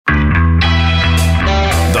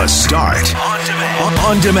The Start.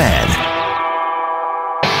 On demand.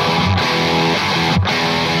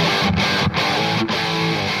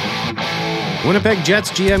 Winnipeg Jets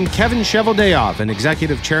GM Kevin Cheveldayoff and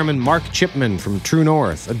Executive Chairman Mark Chipman from True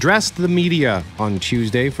North addressed the media on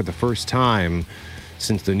Tuesday for the first time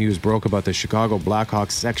since the news broke about the Chicago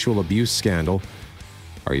Blackhawks sexual abuse scandal.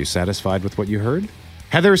 Are you satisfied with what you heard?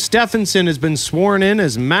 Heather Stefanson has been sworn in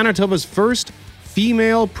as Manitoba's first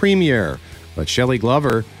female premier, but Shelley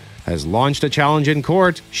Glover has launched a challenge in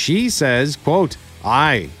court. She says, quote,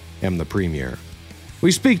 "I am the premier."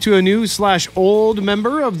 We speak to a new/old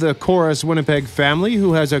member of the Chorus Winnipeg family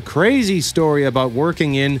who has a crazy story about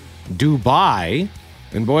working in Dubai.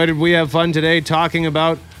 And boy, did we have fun today talking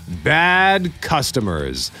about bad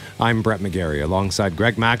customers. I'm Brett McGarry alongside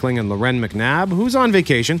Greg Mackling and Loren McNabb, who's on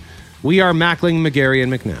vacation. We are Mackling, McGarry,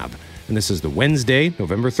 and McNabb. And this is the Wednesday,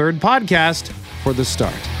 November 3rd podcast for The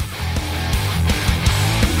Start.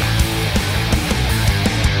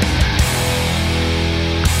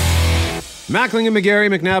 Mackling and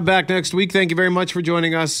McGarry, McNabb back next week. Thank you very much for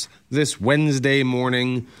joining us this Wednesday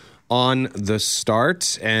morning on The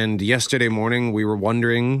Start. And yesterday morning, we were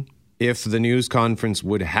wondering if the news conference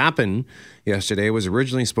would happen. Yesterday was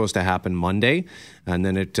originally supposed to happen Monday, and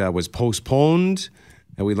then it was postponed.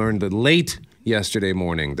 And we learned late yesterday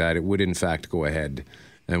morning that it would in fact go ahead.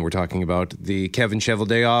 And we're talking about the Kevin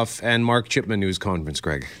Cheveldayoff and Mark Chipman news conference,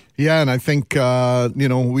 Greg. Yeah, and I think,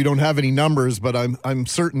 we don't have any numbers, but I'm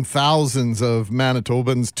certain thousands of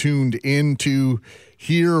Manitobans tuned in to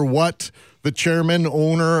hear what the chairman,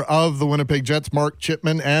 owner of the Winnipeg Jets, Mark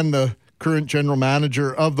Chipman, and the current general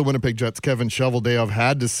manager of the Winnipeg Jets, Kevin Cheveldayoff,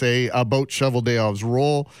 had to say about Cheveldayoff's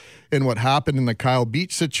role in what happened in the Kyle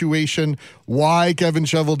Beach situation, why Kevin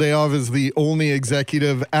Cheveldayoff is the only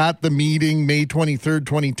executive at the meeting May 23rd,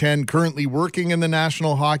 2010, currently working in the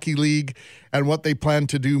National Hockey League, and what they plan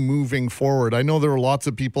to do moving forward. I know there were lots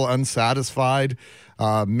of people unsatisfied,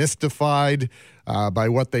 mystified by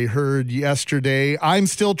what they heard yesterday. I'm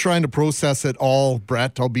still trying to process it all,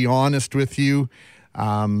 Brett. I'll be honest with you.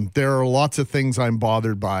 There are lots of things I'm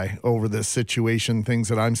bothered by over this situation, things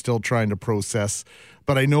that I'm still trying to process.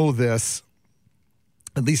 But I know this,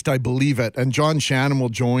 at least I believe it. And John Shannon will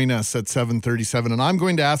join us at 7:37. And I'm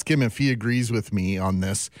going to ask him if he agrees with me on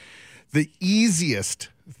this. The easiest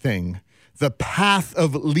thing, the path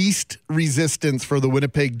of least resistance for the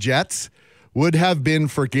Winnipeg Jets would have been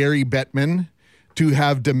for Gary Bettman to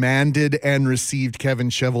have demanded and received Kevin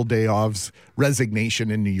Cheveldayoff's resignation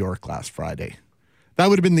in New York last Friday. That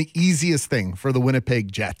would have been the easiest thing for the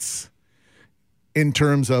Winnipeg Jets in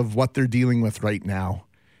terms of what they're dealing with right now.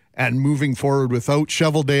 And moving forward without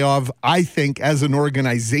Cheveldayoff, I think as an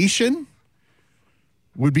organization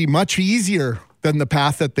would be much easier than the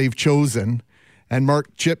path that they've chosen. And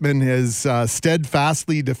Mark Chipman has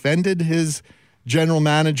steadfastly defended his general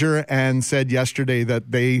manager and said yesterday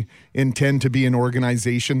that they intend to be an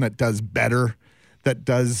organization that does better, that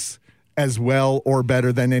does as well or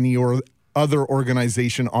better than any other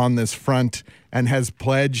organization on this front, and has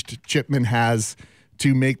pledged, Chipman has,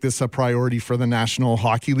 to make this a priority for the National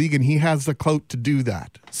Hockey League, and he has the clout to do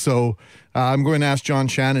that. So I'm going to ask John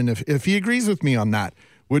Shannon if he agrees with me on that.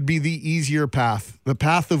 Would be the easier path, the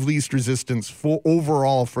path of least resistance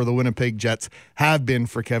overall for the Winnipeg Jets have been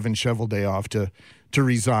for Kevin Cheveldayoff to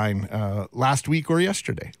resign last week or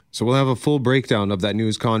yesterday. So we'll have a full breakdown of that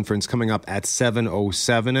news conference coming up at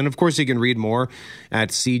 7:07. And of course, you can read more at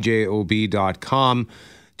cjob.com.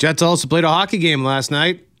 Jets also played a hockey game last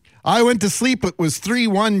night. I went to sleep. It was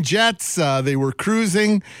 3-1 Jets. They were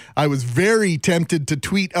cruising. I was very tempted to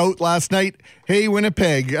tweet out last night, "Hey,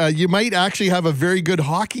 Winnipeg, you might actually have a very good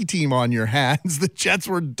hockey team on your hands." The Jets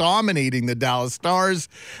were dominating the Dallas Stars.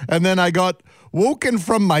 And then I got woken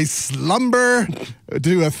from my slumber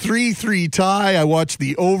to a 3-3 tie. I watched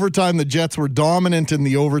the overtime. The Jets were dominant in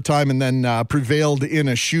the overtime and then prevailed in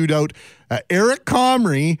a shootout. Eric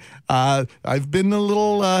Comrie, I've been a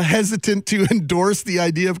little hesitant to endorse the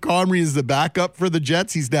idea of Comrie as the backup for the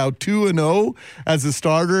Jets. He's now 2-0 as a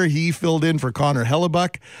starter. He filled in for Connor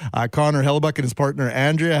Hellebuck. Connor Hellebuck and his partner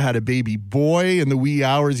Andrea had a baby boy in the wee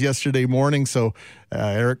hours yesterday morning, so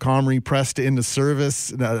Eric Comrie pressed into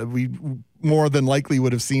service. We more than likely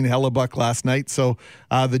would have seen Hellebuck last night. So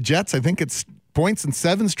the Jets, I think it's points in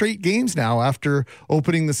 7 straight games now after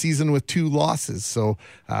opening the season with 2 losses. So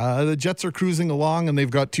the Jets are cruising along, and they've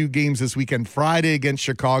got 2 games this weekend, Friday against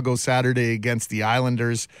Chicago, Saturday against the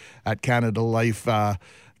Islanders at Canada Life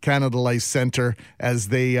Center, as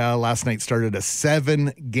they last night started a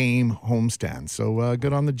 7-game homestand. So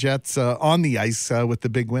good on the Jets on the ice with the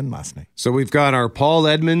big win last night. So we've got our Paul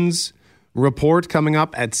Edmonds report coming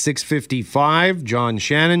up at 6:55. John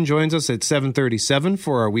Shannon joins us at 7:37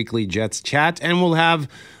 for our weekly Jets chat. And we'll have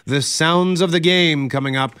the sounds of the game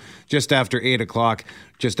coming up just after 8 o'clock,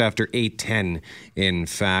 just after 8:10, in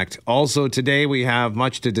fact. Also today, we have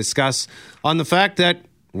much to discuss on the fact that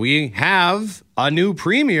we have a new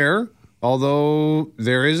premier, although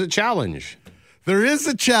there is a challenge. There is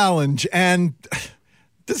a challenge. And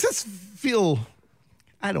does this feel...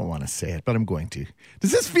 I don't want to say it, but I'm going to.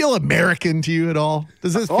 Does this feel American to you at all?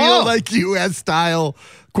 Does this feel like U.S.-style,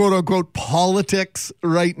 quote-unquote, politics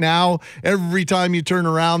right now? Every time you turn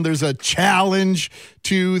around, there's a challenge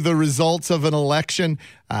to the results of an election.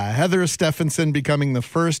 Heather Stefanson becoming the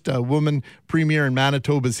first woman premier in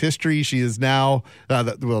Manitoba's history. She is now,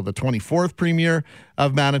 the 24th premier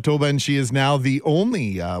of Manitoba, and she is now the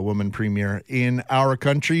only woman premier in our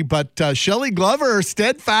country. But Shelley Glover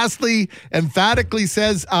steadfastly, emphatically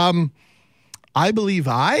says, I believe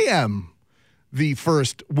I am the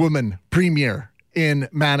first woman premier in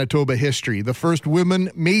Manitoba history, the first woman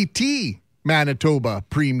Métis Manitoba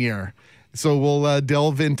premier. So we'll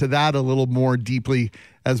delve into that a little more deeply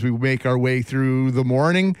as we make our way through the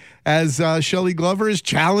morning, as Shelley Glover is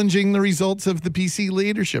challenging the results of the PC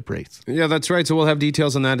leadership race. Yeah, that's right. So we'll have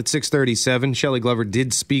details on that at 6:37. Shelley Glover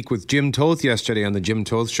did speak with Jim Toth yesterday on the Jim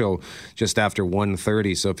Toth Show just after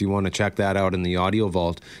 1:30. So if you want to check that out in the audio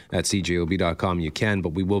vault at cjob.com, you can. But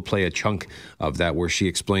we will play a chunk of that where she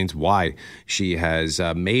explains why she has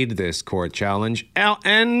made this court challenge.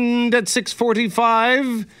 And at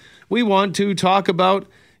 6:45, we want to talk about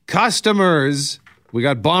customers. We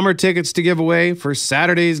got Bomber tickets to give away for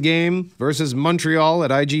Saturday's game versus Montreal at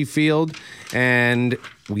IG Field. And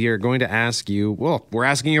we are going to ask you, well, we're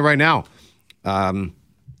asking you right now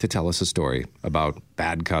to tell us a story about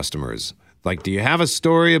bad customers. Like, do you have a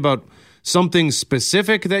story about something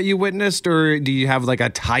specific that you witnessed, or do you have like a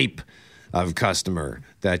type of customer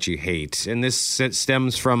that you hate? And this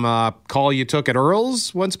stems from a call you took at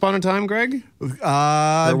Earl's once upon a time, Greg?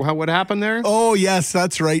 What happened there? Oh, yes,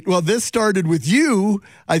 that's right. Well, this started with you.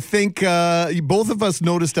 I think both of us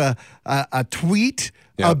noticed a tweet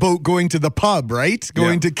about going to the pub, right?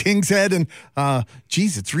 Going to King's Head, and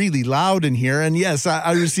geez, it's really loud in here. And yes,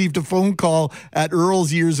 I received a phone call at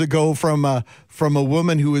Earl's years ago from a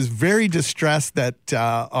woman who was very distressed that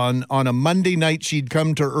on a Monday night she'd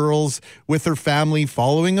come to Earl's with her family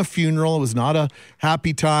following a funeral. It was not a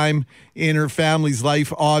happy time in her family's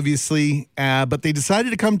life, obviously, but they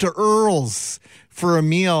decided to come to Earl's for a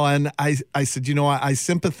meal. And I said, I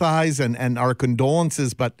sympathize and our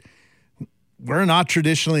condolences, but we're not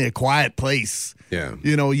traditionally a quiet place. Yeah.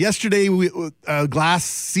 Yesterday, a glass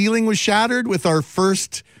ceiling was shattered with our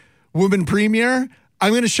first woman premier.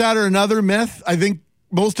 I'm going to shatter another myth. I think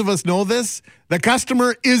most of us know this. The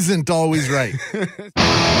customer isn't always right.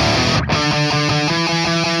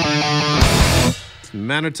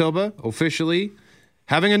 Manitoba officially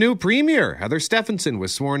having a new premier. Heather Stefanson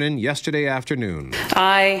was sworn in yesterday afternoon.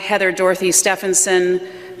 I, Heather Dorothy Stefanson,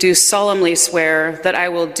 do solemnly swear that I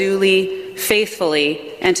will duly,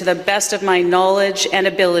 faithfully, and to the best of my knowledge and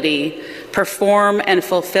ability, perform and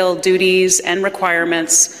fulfill duties and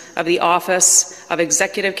requirements of the office of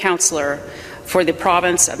Executive Councillor for the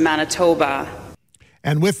province of Manitoba.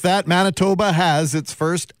 And with that, Manitoba has its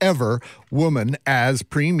first ever woman as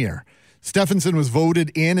premier. Stefanson was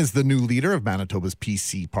voted in as the new leader of Manitoba's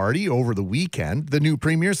PC party over the weekend. The new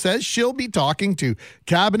premier says she'll be talking to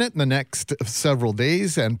cabinet in the next several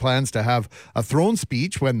days and plans to have a throne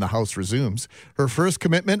speech when the House resumes. Her first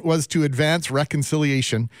commitment was to advance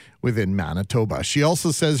reconciliation within Manitoba. She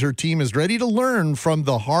also says her team is ready to learn from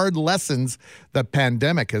the hard lessons the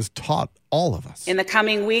pandemic has taught all of us. In the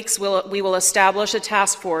coming weeks, we will establish a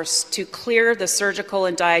task force to clear the surgical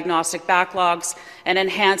and diagnostic backlogs and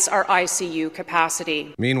enhance our ICU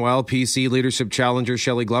capacity. Meanwhile, PC leadership challenger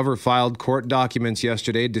Shelley Glover filed court documents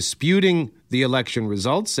yesterday disputing the election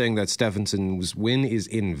results, saying that Stefanson's win is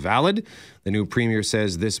invalid. The new premier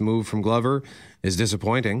says this move from Glover is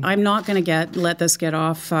disappointing. I'm not going to let this get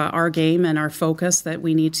off our game and our focus that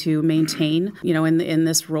we need to maintain. In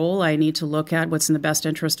this role, I need to look at what's in the best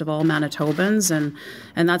interest of all Manitobans,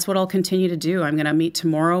 and that's what I'll continue to do. I'm going to meet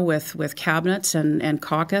tomorrow with cabinet and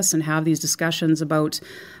caucus and have these discussions about,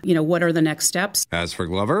 what are the next steps. As for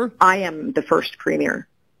Glover, I am the first premier,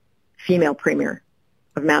 female premier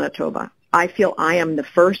of Manitoba. I feel I am the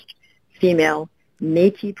first female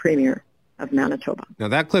Métis premier of Manitoba. Now,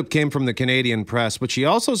 that clip came from the Canadian Press, but she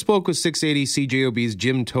also spoke with 680 CJOB's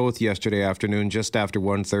Jim Toth yesterday afternoon, just after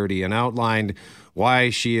 1:30, and outlined why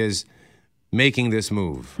she is making this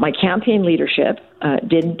move. My campaign leadership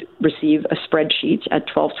did receive a spreadsheet at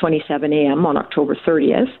 12:27 a.m. on October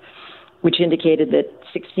 30th which indicated that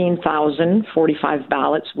 16,045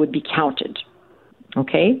 ballots would be counted.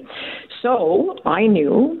 Okay? So I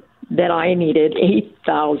knew that I needed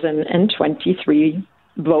 8,023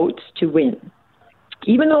 votes to win.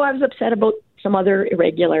 Even though I was upset about some other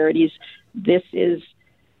irregularities, this is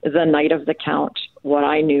the night of the count, what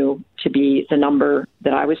I knew to be the number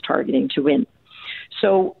that I was targeting to win.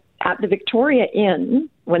 So at the Victoria Inn,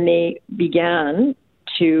 when they began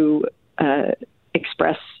to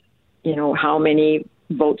express, how many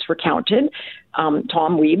votes were counted,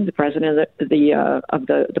 Tom Weeb, the president of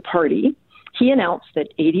the party, he announced that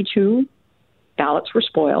 82 ballots were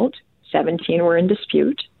spoiled, 17 were in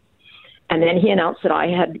dispute, and then he announced that I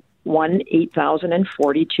had won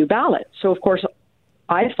 8,042 ballots. So, of course,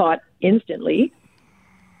 I thought instantly,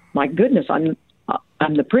 my goodness, I'm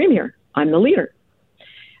the premier, I'm the leader.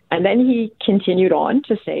 And then he continued on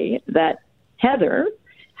to say that Heather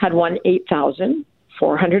had won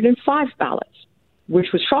 8,405 ballots,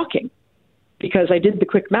 which was shocking because I did the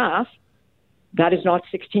quick math. That is not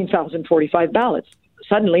 16,045 ballots.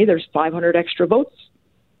 Suddenly, there's 500 extra votes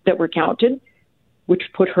that were counted, which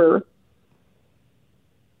put her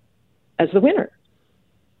as the winner.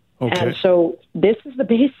 Okay. And so this is the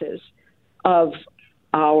basis of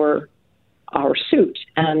our suit.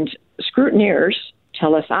 And scrutineers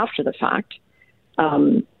tell us after the fact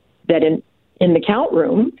that in the count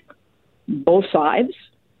room, both sides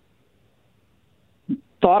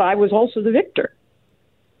thought I was also the victor.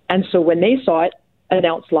 And so when they saw it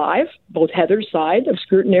announced live, both Heather's side of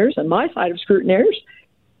scrutineers and my side of scrutineers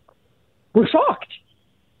were shocked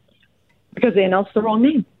because they announced the wrong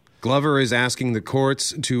name. Glover is asking the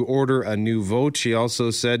courts to order a new vote. She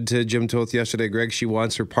also said to Jim Toth yesterday, Greg, she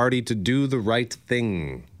wants her party to do the right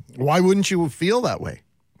thing. Why wouldn't you feel that way?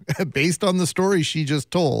 Based on the story she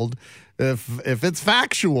just told, if it's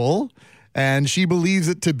factual and she believes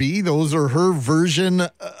it to be, those are her version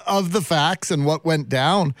of the facts and what went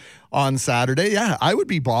down on Saturday, yeah, I would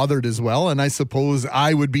be bothered as well. And I suppose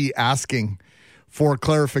I would be asking for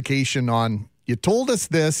clarification on, you told us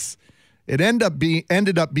this, it ended up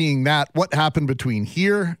being that, what happened between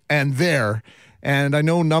here and there. And I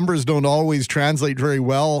know numbers don't always translate very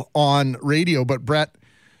well on radio, but Brett,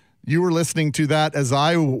 you were listening to that as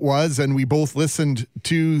I was, and we both listened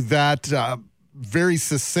to that very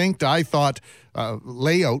succinct, I thought,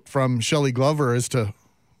 layout from Shelley Glover as to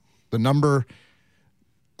the number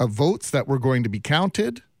of votes that were going to be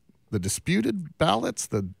counted, the disputed ballots,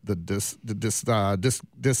 the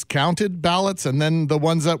discounted ballots, and then the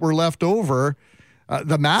ones that were left over.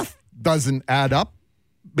 The math doesn't add up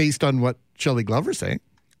based on what Shelley Glover's saying.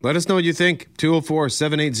 Let us know what you think.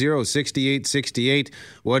 204-780-6868.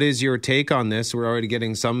 What is your take on this? We're already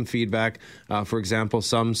getting some feedback. For example,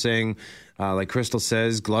 some saying, like Crystal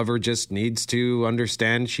says, Glover just needs to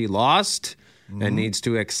understand she lost and needs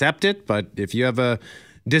to accept it. But if you have a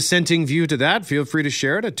dissenting view to that, feel free to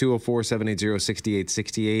share it at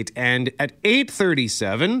 204-780-6868. And at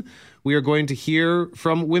 8:37, we are going to hear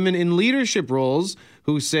from women in leadership roles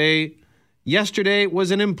who say, yesterday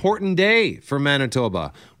was an important day for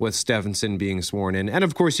Manitoba, with Stefanson being sworn in. And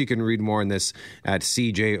of course, you can read more on this at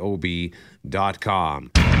cjob.com.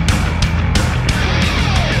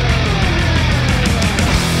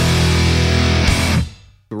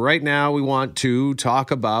 Right now, we want to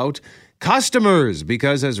talk about customers,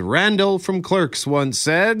 because as Randall from Clerks once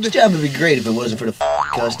said, this job would be great if it wasn't for the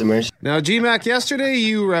customers. Now, GMAC, yesterday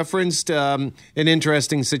you referenced an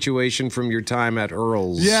interesting situation from your time at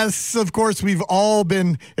Earl's. Yes, of course,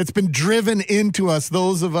 it's been driven into us,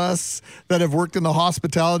 those of us that have worked in the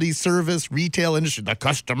hospitality service, retail industry. The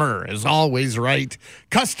customer is always right.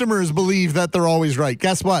 Customers believe that they're always right.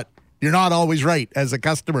 Guess what? You're not always right as a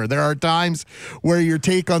customer. There are times where your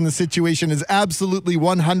take on the situation is absolutely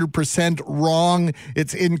 100% wrong.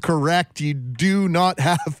 It's incorrect. You do not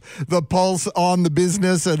have the pulse on the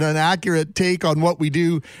business and an accurate take on what we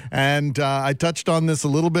do. And I touched on this a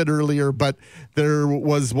little bit earlier, but there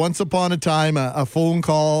was once upon a time a phone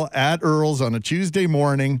call at Earl's on a Tuesday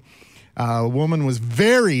morning. A woman was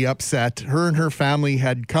very upset. Her and her family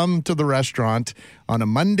had come to the restaurant on a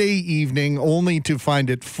Monday evening only to find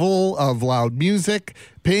it full of loud music,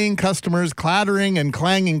 paying customers, clattering and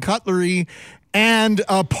clanging cutlery, and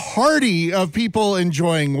a party of people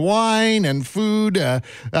enjoying wine and food,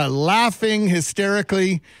 laughing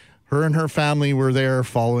hysterically. Her and her family were there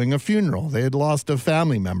following a funeral. They had lost a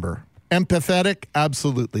family member. Empathetic?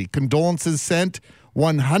 Absolutely. Condolences sent?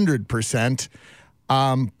 100%.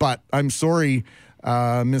 But I'm sorry,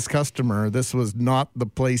 Miss Customer, this was not the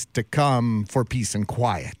place to come for peace and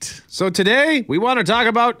quiet. So today, we want to talk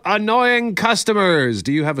about annoying customers.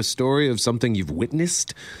 Do you have a story of something you've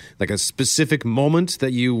witnessed? Like a specific moment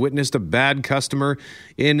that you witnessed a bad customer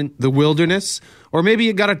in the wilderness? Or maybe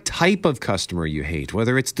you got a type of customer you hate,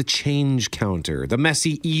 whether it's the change counter, the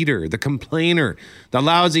messy eater, the complainer, the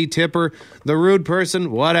lousy tipper, the rude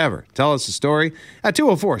person, whatever. Tell us a story at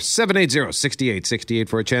 204-780-6868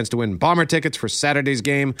 for a chance to win Bomber tickets for Saturday's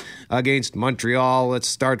game against Montreal. Let's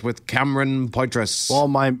start with Cameron Poitras. Well,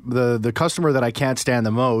 the customer that I can't stand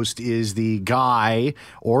the most is the guy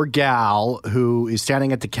or gal who is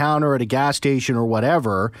standing at the counter at a gas station or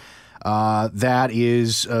whatever that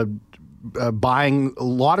is buying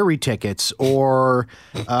lottery tickets or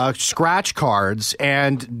scratch cards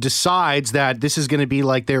and decides that this is going to be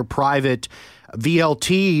like their private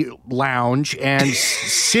VLT lounge and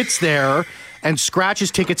sits there and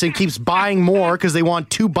scratches tickets and keeps buying more because they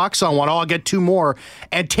want $2 on one. Oh, I'll get 2 more.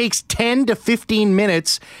 And takes 10 to 15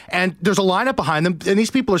 minutes, and there's a lineup behind them. And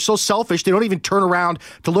these people are so selfish, they don't even turn around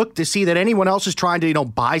to look to see that anyone else is trying to,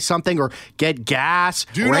 buy something or get gas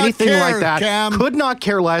or anything like that. Cam. Could not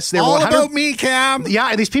care less. They're all about me, Cam. Yeah,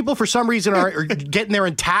 and these people for some reason are getting there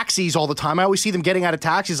in taxis all the time. I always see them getting out of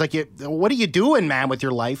taxis like, what are you doing, man, with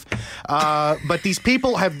your life? But these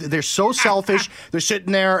people they're so selfish. They're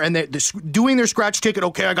sitting there and they're doing their scratch ticket.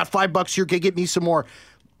 Okay, I got $5 here. Okay, get me some more.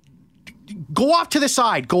 Go off to the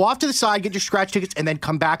side. Get your scratch tickets, and then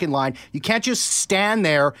come back in line. You can't just stand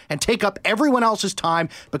there and take up everyone else's time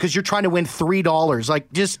because you're trying to win $3.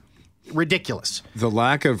 Like, just ridiculous. The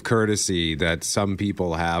lack of courtesy that some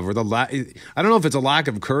people have, or I don't know if it's a lack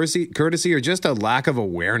of courtesy or just a lack of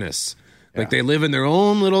awareness. Like they live in their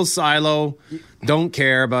own little silo, don't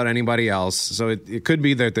care about anybody else. So it could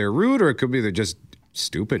be that they're rude, or it could be they're just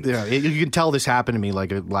stupid. Yeah, you can tell this happened to me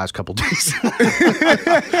like the last couple days.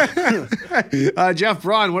 Jeff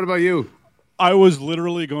Braun, what about you? I was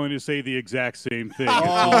literally going to say the exact same thing. People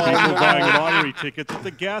buying lottery tickets at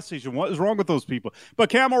the gas station. What is wrong with those people? But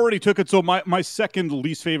Cam already took it. So my second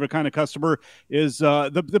least favorite kind of customer is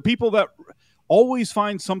the people that always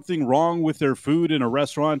find something wrong with their food in a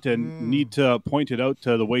restaurant and need to point it out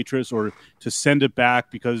to the waitress or to send it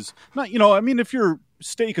back because, if your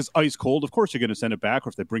steak is ice cold, of course you're going to send it back, or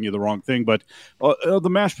if they bring you the wrong thing. But the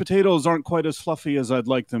mashed potatoes aren't quite as fluffy as I'd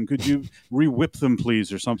like them. Could you re-whip them,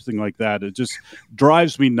 please, or something like that? It just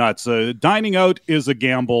drives me nuts. Dining out is a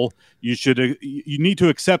gamble. You need to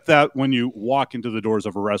accept that when you walk into the doors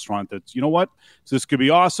of a restaurant. That's, you know what? This could be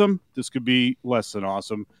awesome. This could be less than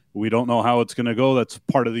awesome. We don't know how it's going to go. That's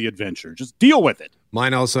part of the adventure. Just deal with it.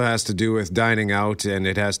 Mine also has to do with dining out, and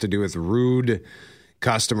it has to do with rude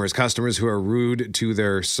customers who are rude to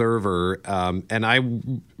their server. And I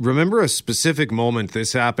remember a specific moment.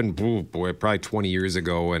 This happened, probably 20 years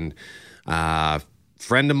ago. And a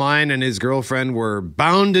friend of mine and his girlfriend were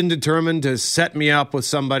bound and determined to set me up with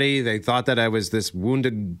somebody. They thought that I was this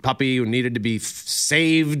wounded puppy who needed to be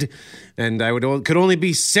saved. And I could only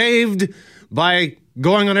be saved by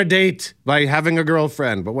going on a date, by having a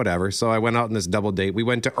girlfriend, but whatever. So I went out on this double date. We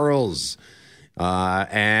went to Earl's.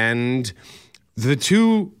 And the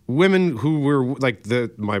two women who were like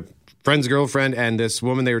my friend's girlfriend and this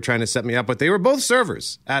woman they were trying to set me up with, they were both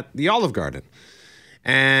servers at the Olive Garden.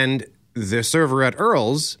 And the server at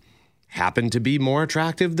Earl's happened to be more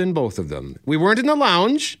attractive than both of them. We weren't in the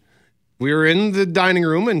lounge. We were in the dining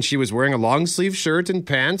room, and she was wearing a long sleeve shirt and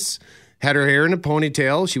pants, had her hair in a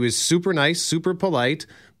ponytail. She was super nice, super polite.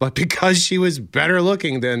 But because she was better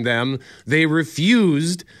looking than them, they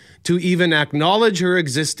refused to even acknowledge her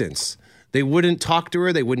existence. They wouldn't talk to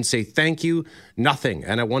her. They wouldn't say thank you, nothing.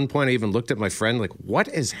 And at one point, I even looked at my friend like, what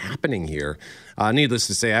is happening here? Needless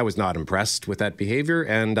to say, I was not impressed with that behavior,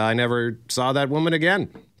 and I never saw that woman again.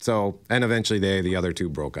 So, and eventually the other two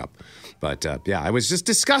broke up. But I was just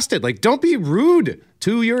disgusted. Like, don't be rude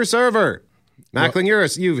to your server. Macklin,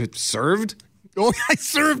 you've served? Oh, I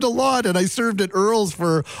served a lot, and I served at Earl's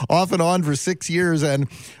for off and on for 6 years, and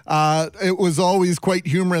it was always quite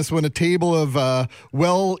humorous when a table of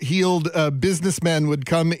well-heeled businessmen would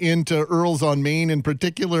come into Earl's on Main in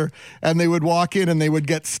particular, and they would walk in and they would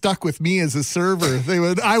get stuck with me as a server.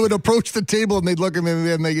 I would approach the table and they'd look at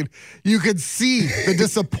me and you could see the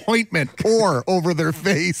disappointment pour over their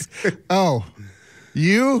face. Oh.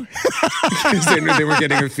 You? They were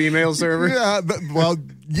getting a female server? Yeah,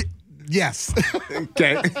 yes.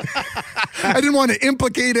 Okay. I didn't want to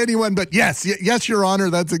implicate anyone, but yes, Your Honor,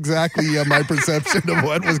 that's exactly my perception of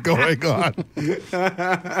what was going on.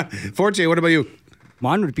 Forte, what about you?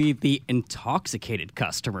 Mine would be the intoxicated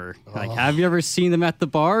customer. Like, have you ever seen them at the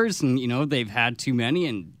bars and, they've had too many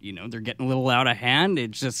and, they're getting a little out of hand?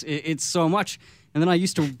 It's so much. And then I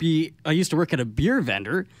used to work at a beer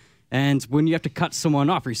vendor, and when you have to cut someone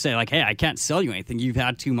off or you say, like, hey, I can't sell you anything, you've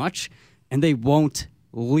had too much, and they won't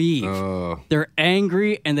leave. They're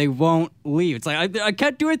angry and they won't leave. It's like, I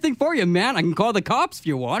can't do anything for you, man. I can call the cops if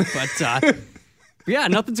you want, but yeah,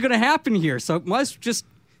 nothing's going to happen here. So let's just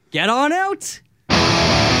get on out.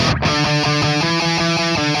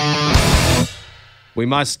 We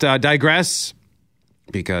must digress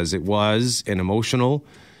because it was an emotional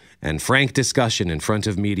and frank discussion in front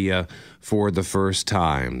of media for the first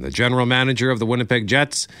time. The general manager of the Winnipeg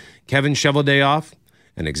Jets, Kevin Cheveldayoff,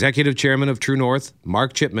 and executive chairman of True North,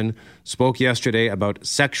 Mark Chipman, spoke yesterday about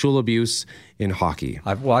sexual abuse in hockey.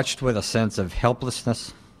 I've watched with a sense of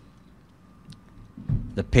helplessness,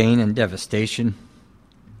 the pain and devastation.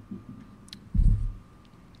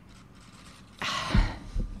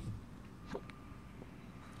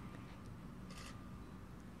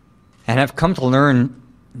 And I've come to learn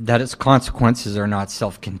that its consequences are not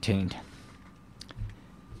self-contained.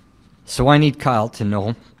 So I need Kyle to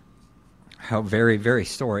know how very, very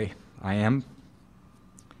sorry I am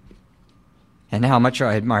and how much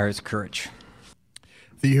I admire his courage.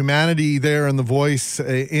 The humanity there and the voice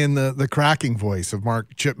in the cracking voice of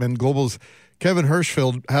Mark Chipman. Global's Kevin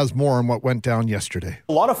Hirschfield has more on what went down yesterday.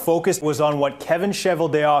 A lot of focus was on what Kevin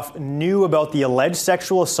Cheveldayoff knew about the alleged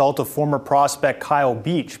sexual assault of former prospect Kyle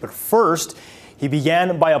Beach. But first, he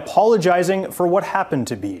began by apologizing for what happened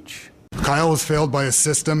to Beach. Kyle was failed by a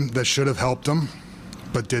system that should have helped him,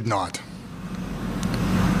 but did not.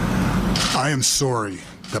 I am sorry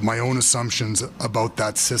that my own assumptions about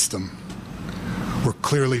that system were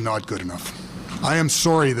clearly not good enough. I am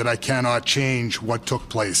sorry that I cannot change what took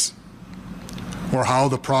place or how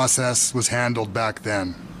the process was handled back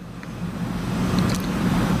then.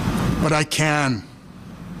 But I can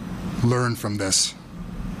learn from this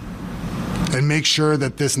and make sure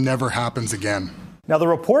that this never happens again. Now, the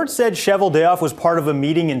report said Cheveldayoff was part of a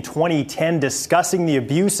meeting in 2010 discussing the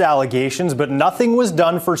abuse allegations, but nothing was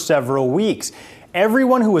done for several weeks.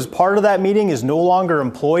 Everyone who was part of that meeting is no longer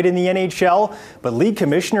employed in the NHL, but League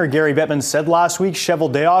Commissioner Gary Bettman said last week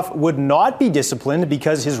Cheveldayoff would not be disciplined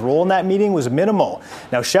because his role in that meeting was minimal.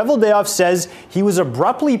 Now, Cheveldayoff says he was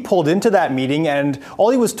abruptly pulled into that meeting, and all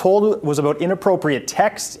he was told was about inappropriate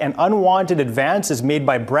texts and unwanted advances made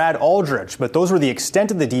by Brad Aldrich, but those were the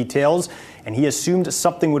extent of the details, and he assumed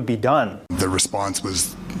something would be done. The response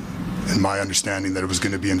was, in my understanding, that it was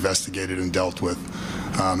going to be investigated and dealt with.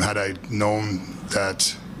 Had I known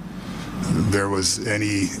that there was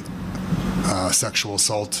any sexual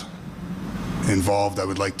assault involved, I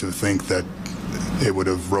would like to think that it would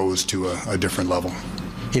have rose to a different level.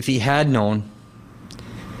 If he had known,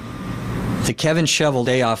 the Kevin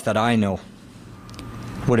Cheveldayoff that I know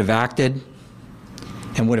would have acted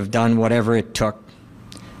and would have done whatever it took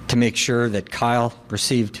to make sure that Kyle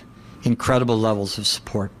received incredible levels of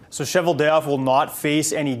support. So Cheveldayoff will not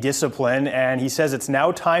face any discipline, and he says it's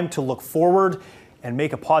now time to look forward and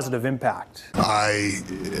make a positive impact. I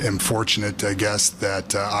am fortunate, I guess,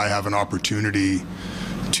 that I have an opportunity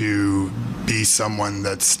to be someone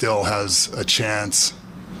that still has a chance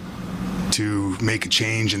to make a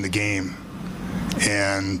change in the game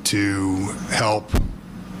and to help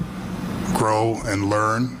grow and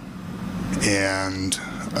learn and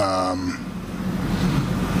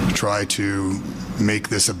try to make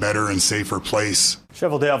this a better and safer place.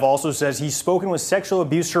 Cheveldayoff also says he's spoken with sexual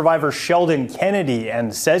abuse survivor Sheldon Kennedy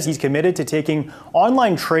and says he's committed to taking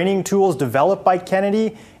online training tools developed by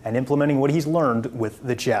Kennedy and implementing what he's learned with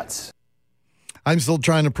the Jets. I'm still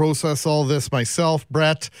trying to process all this myself,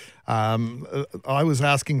 Brett. I was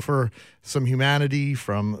asking for some humanity,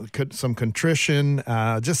 from some contrition,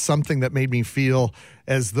 just something that made me feel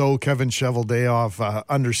as though Kevin Cheveldayoff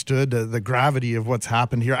understood the gravity of what's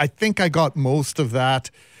happened here. I think I got most of that,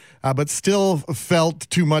 but still felt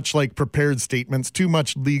too much like prepared statements, too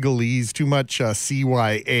much legalese, too much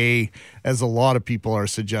CYA, as a lot of people are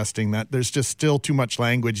suggesting, that there's just still too much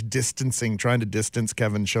language trying to distance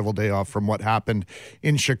Kevin Cheveldayoff from what happened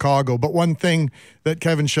in Chicago. But one thing that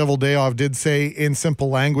Kevin Cheveldayoff did say in simple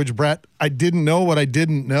language, Brett, I didn't know what I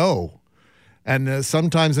didn't know. And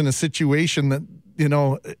sometimes in a situation that,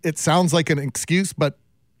 it sounds like an excuse, but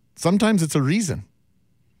sometimes it's a reason.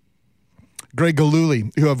 Greg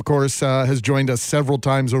Galuli, who, of course, has joined us several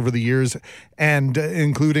times over the years, and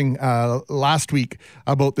including last week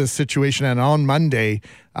about this situation, and on Monday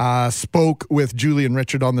spoke with Julian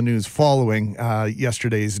Richard on the news following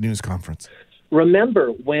yesterday's news conference. Remember,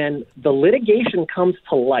 when the litigation comes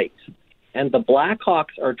to light and the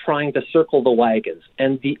Blackhawks are trying to circle the wagons,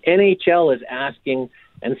 and the NHL is asking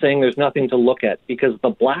and saying there's nothing to look at because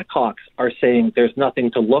the Blackhawks are saying there's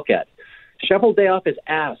nothing to look at. Cheveldayoff is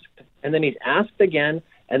asked, and then he's asked again,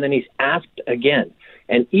 and then he's asked again.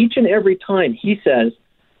 And each and every time he says,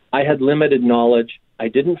 I had limited knowledge. I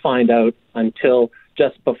didn't find out until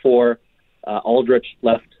just before Aldrich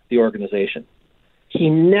left the organization. He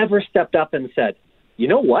never stepped up and said, you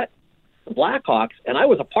know what? The Blackhawks, and I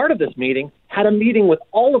was a part of this meeting, had a meeting with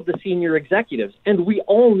all of the senior executives, and we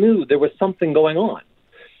all knew there was something going on.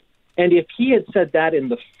 And if he had said that in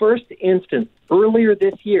the first instance earlier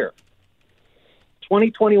this year,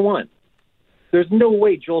 2021, there's no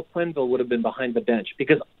way Joel Quenneville would have been behind the bench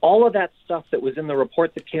because all of that stuff that was in the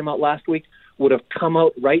report that came out last week would have come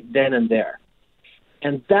out right then and there.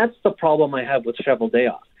 And that's the problem I have with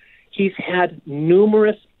Cheveldayoff. He's had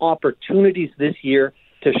numerous opportunities this year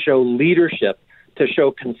to show leadership, to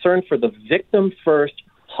show concern for the victim first,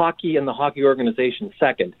 hockey and the hockey organization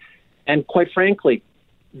second. And quite frankly,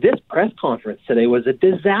 this press conference today was a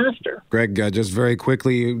disaster. Greg, just very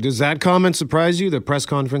quickly, does that comment surprise you? The press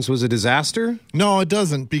conference was a disaster? No, it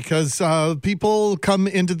doesn't, because people come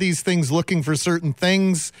into these things looking for certain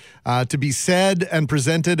things to be said and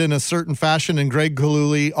presented in a certain fashion. And Greg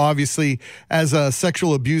Kaluli, obviously, as a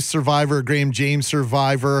sexual abuse survivor, a Graham James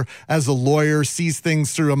survivor, as a lawyer, sees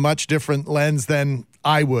things through a much different lens than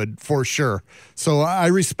I would, for sure. So I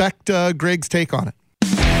respect Greg's take on it.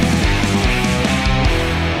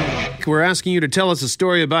 We're asking you to tell us a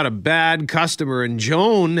story about a bad customer, and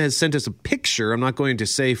Joan has sent us a picture. I'm not going to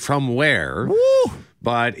say from where,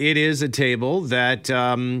 but it is a table that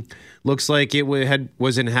looks like it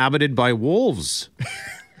was inhabited by wolves.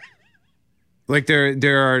 Like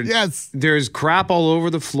there's crap all over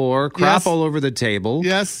the floor, crap all over the table.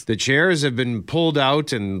 Yes. The chairs have been pulled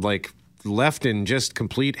out and left in just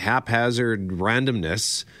complete haphazard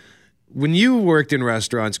randomness. When you worked in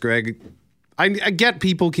restaurants, Greg, I get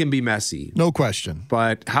people can be messy. No question.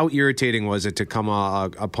 But how irritating was it to come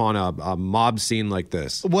upon a mob scene like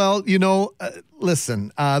this? Well,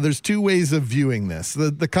 listen, there's two ways of viewing this.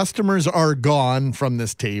 The customers are gone from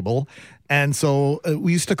this table. And so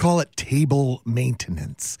we used to call it table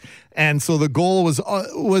maintenance. And so the goal was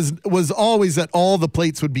always that all the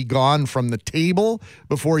plates would be gone from the table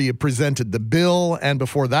before you presented the bill and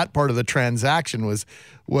before that part of the transaction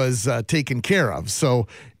was taken care of. So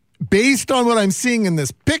based on what I'm seeing in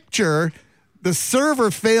this picture, the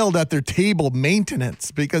server failed at their table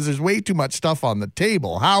maintenance because there's way too much stuff on the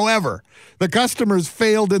table. However, the customers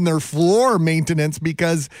failed in their floor maintenance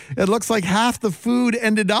because it looks like half the food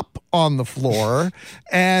ended up on the floor.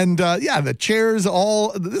 And the chairs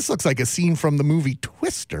this looks like a scene from the movie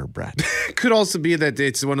Twister, Brett. It could also be that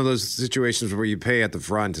it's one of those situations where you pay at the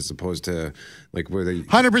front as opposed to where they...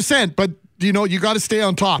 100%, but you got to stay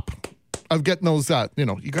on top of getting those,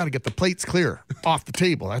 you got to get the plates clear off the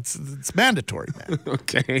table. It's mandatory, man.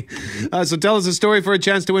 Okay. So tell us a story for a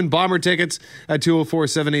chance to win Bomber tickets at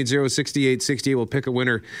 204-780-6868. We'll pick a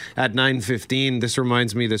winner at 9:15. This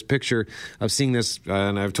reminds me, this picture of seeing this,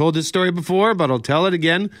 and I've told this story before, but I'll tell it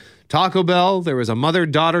again. Taco Bell, there was a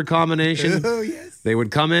mother-daughter combination. Oh, yes. They would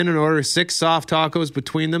come in and order 6 soft tacos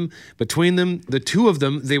between them. Between them, the two of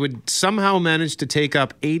them, they would somehow manage to take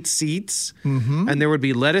up 8 seats, and there would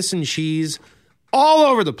be lettuce and cheese all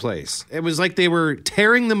over the place. It was like they were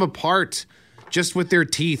tearing them apart just with their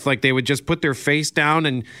teeth. Like they would just put their face down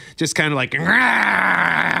and just kind of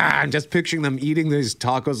I'm just picturing them eating these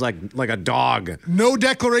tacos like a dog. No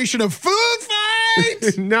declaration of food fight!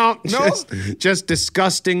 No. Just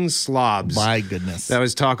disgusting slobs. My goodness. That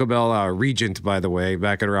was Taco Bell Regent, by the way,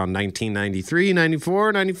 back at around 1993,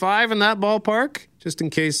 94, 95, in that ballpark. Just in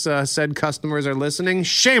case said customers are listening.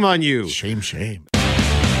 Shame on you. Shame.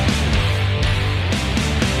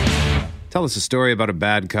 Tell us a story about a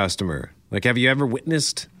bad customer. Have you ever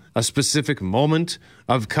witnessed a specific moment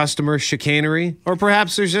of customer chicanery? Or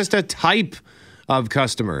perhaps there's just a type of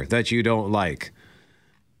customer that you don't like.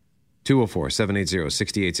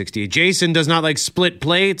 204-780-6868. Jason does not like split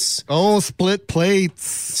plates. Oh, split plates.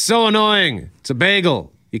 So annoying. It's a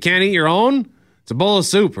bagel. You can't eat your own? It's a bowl of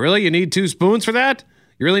soup. Really? You need 2 spoons for that?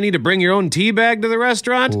 You really need to bring your own tea bag to the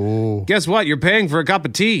restaurant? Oh. Guess what? You're paying for a cup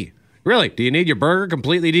of tea. Really? Do you need your burger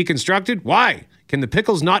completely deconstructed? Why? Can the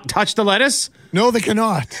pickles not touch the lettuce? No, they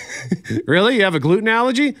cannot. Really? You have a gluten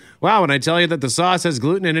allergy? Wow, when I tell you that the sauce has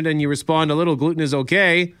gluten in it and you respond a little gluten is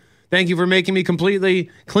okay, thank you for making me completely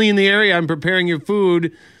clean the area I'm preparing your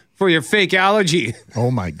food for your fake allergy.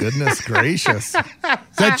 Oh, my goodness gracious.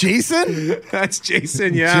 Is that Jason? That's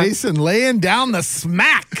Jason, yeah. Jason laying down the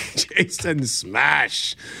smack. Jason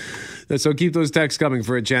Smash. So keep those texts coming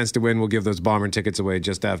for a chance to win. We'll give those Bomber tickets away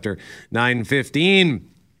just after 9:15.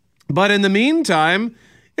 But in the meantime,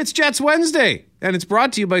 it's Jets Wednesday, and it's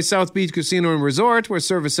brought to you by South Beach Casino and Resort, where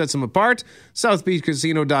service sets them apart,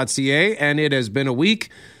 southbeachcasino.ca, and it has been a week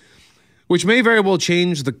which may very well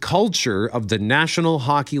change the culture of the National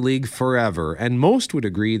Hockey League forever, and most would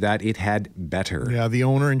agree that it had better. Yeah, the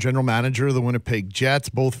owner and general manager of the Winnipeg Jets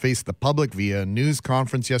both faced the public via a news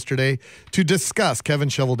conference yesterday to discuss Kevin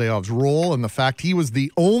Cheveldayoff's role and the fact he was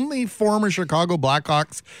the only former Chicago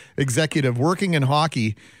Blackhawks executive working in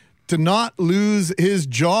hockey to not lose his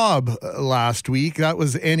job last week. That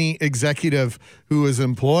was any executive who was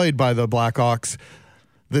employed by the Blackhawks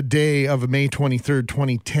the day of a May 23rd,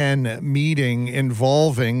 2010 meeting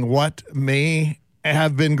involving what may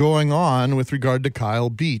have been going on with regard to Kyle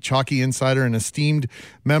Beach. Hockey insider and esteemed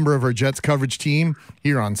member of our Jets coverage team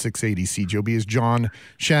here on 680 CJOB is John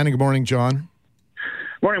Shannon. Good morning, John.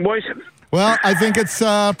 Morning, boys. Well, I think it's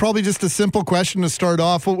probably just a simple question to start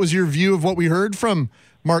off. What was your view of what we heard from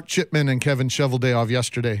Mark Chipman and Kevin Cheveldayoff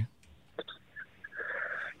yesterday?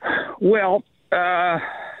 Well,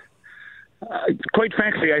 quite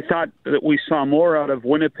frankly, I thought that we saw more out of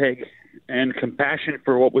Winnipeg and compassion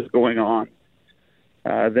for what was going on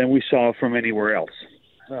than we saw from anywhere else,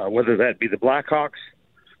 whether that be the Blackhawks,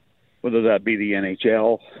 whether that be the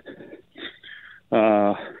NHL,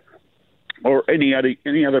 or any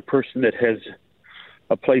other person that has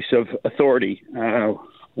a place of authority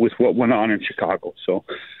with what went on in Chicago. So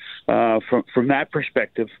from that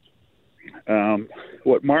perspective,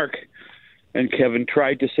 what Mark and Kevin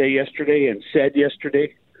tried to say yesterday and said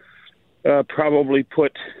yesterday probably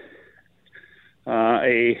put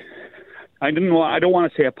I don't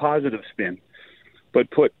want to say a positive spin,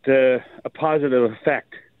 but put a positive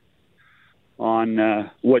effect on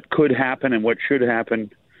what could happen and what should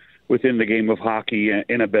happen within the game of hockey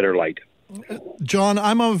in a better light. John,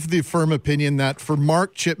 I'm of the firm opinion that for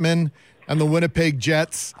Mark Chipman and the Winnipeg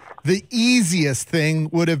Jets, the easiest thing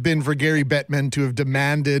would have been for Gary Bettman to have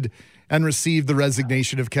demanded and received the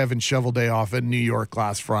resignation of Kevin Cheveldayoff in New York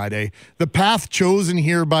last Friday. The path chosen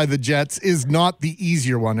here by the Jets is not the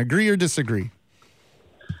easier one. Agree or disagree?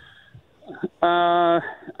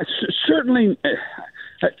 Certainly.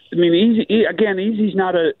 I mean, easy. Again, easy's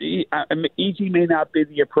not easy may not be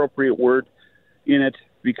the appropriate word in it,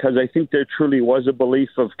 because I think there truly was a belief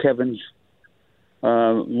of Kevin's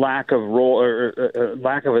lack of role or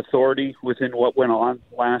lack of authority within what went on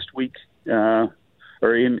last week.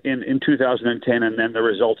 Or in 2010, and then the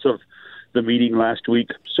results of the meeting last week.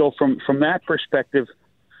 So from that perspective,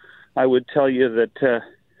 I would tell you that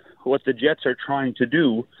what the Jets are trying to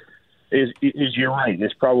do is you're right,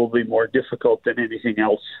 is probably more difficult than anything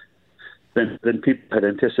else than people had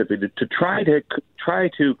anticipated. To try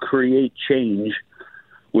to create change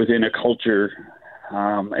within a culture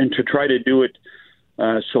and to try to do it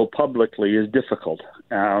so publicly is difficult.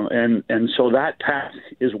 And so that path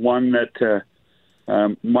is one that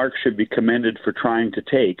Mark should be commended for trying to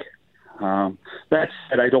take. That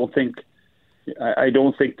said, I don't think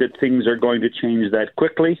that things are going to change that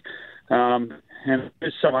quickly. And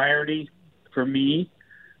there's some irony for me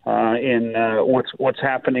in what's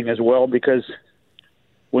happening as well, because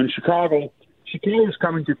when Chicago is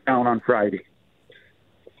coming to town on Friday,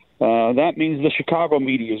 that means the Chicago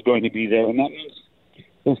media is going to be there, and that means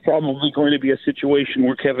there's probably going to be a situation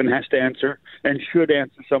where Kevin has to answer and should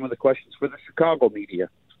answer some of the questions for the Chicago media.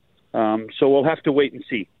 So we'll have to wait and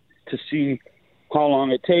see how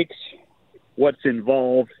long it takes, what's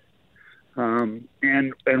involved, and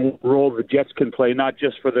what role the Jets can play, not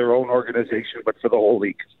just for their own organization, but for the whole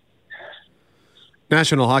league.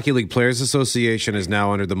 National Hockey League Players Association is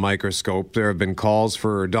now under the microscope. There have been calls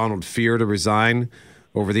for Donald Fehr to resign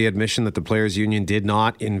over the admission that the Players Union did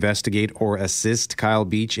not investigate or assist Kyle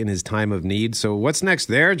Beach in his time of need. So what's next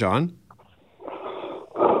there, John?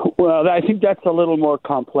 Well, I think that's a little more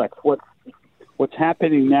complex. What's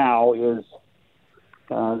happening now is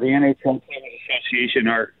the NHL Players Association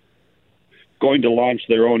are going to launch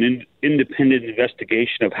their own independent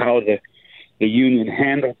investigation of how the union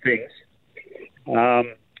handled things.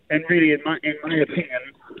 And really, in my opinion,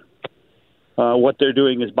 what they're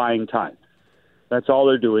doing is buying time. That's all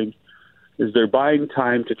they're doing, is they're buying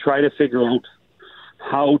time to try to figure out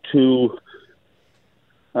how to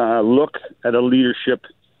look at a leadership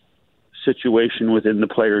situation within the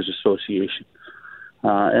Players Association.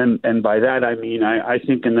 And by that, I mean, I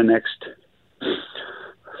think in the next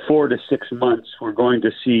 4 to 6 months, we're going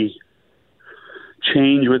to see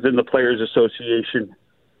change within the Players Association,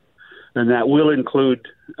 and that will include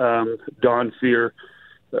Don Fehr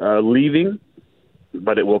leaving,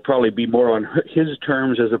 but it will probably be more on his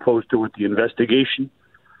terms as opposed to what the investigation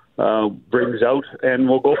brings out, and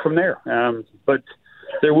we'll go from there. But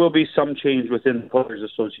there will be some change within the Players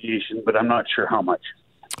Association, but I'm not sure how much.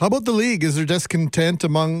 How about the league? Is there discontent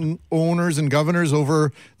among owners and governors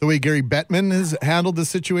over the way Gary Bettman has handled the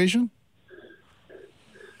situation?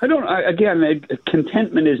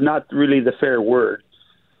 Contentment is not really the fair word.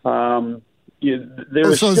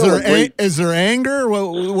 Is there anger?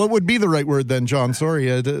 What would be the right word then, John?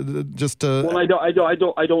 Sorry, I don't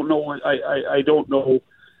know.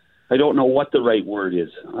 I don't know what the right word is.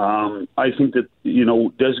 I think that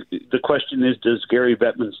the question is, does Gary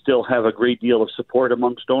Bettman still have a great deal of support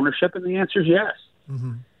amongst ownership? And the answer is yes.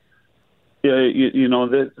 Mm-hmm.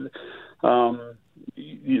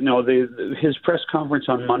 His press conference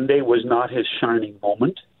on Monday was not his shining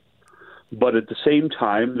moment. But at the same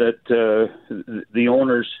time, that the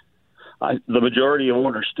owners, the majority of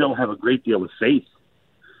owners, still have a great deal of faith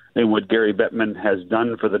in what Gary Bettman has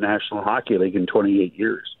done for the National Hockey League in 28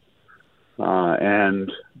 years. And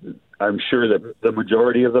I'm sure that the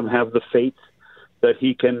majority of them have the faith that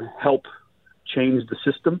he can help change the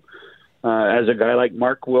system, as a guy like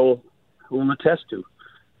Mark will attest to.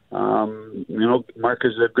 Mark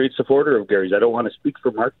is a great supporter of Gary's. I don't want to speak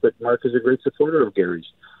for Mark, but Mark is a great supporter of Gary's.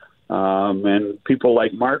 And people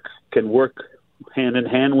like Mark can work hand in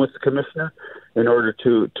hand with the commissioner in order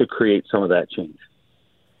to create some of that change.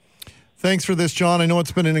 Thanks for this, John. I know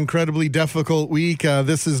it's been an incredibly difficult week.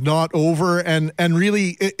 This is not over, and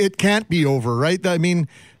really, it can't be over, right? I mean,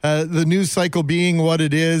 the news cycle being what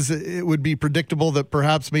it is, it would be predictable that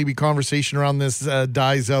perhaps maybe conversation around this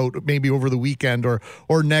dies out maybe over the weekend or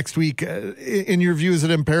next week. In your view, is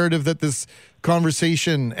it imperative that this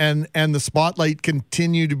conversation and the spotlight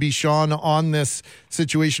continue to be shone on this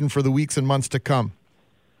situation for the weeks and months to come?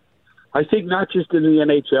 I think not just in the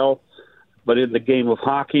NHL, but in the game of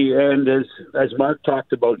hockey, and as Mark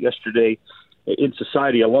talked about yesterday, in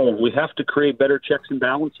society alone, we have to create better checks and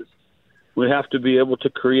balances. We have to be able to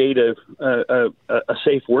create a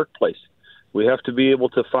safe workplace. We have to be able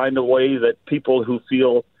to find a way that people who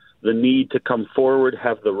feel the need to come forward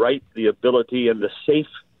have the right, the ability, and the safe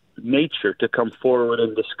nature to come forward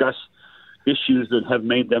and discuss issues that have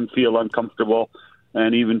made them feel uncomfortable,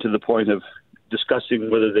 and even to the point of discussing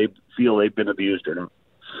whether they feel they've been abused or not.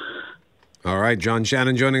 All right, John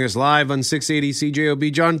Shannon joining us live on 680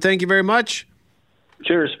 CJOB. John, thank you very much.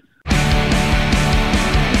 Cheers.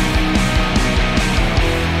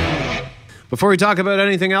 Before we talk about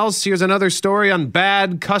anything else, here's another story on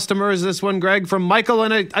bad customers. This one, Greg, from Michael,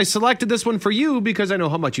 and I selected this one for you because I know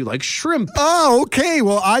how much you like shrimp. Oh, okay.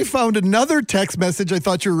 Well, I found another text message I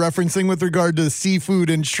thought you were referencing with regard to seafood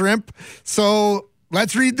and shrimp. So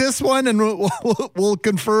let's read this one, and we'll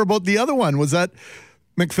confer about the other one. Was that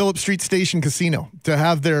McPhillip Street Station Casino to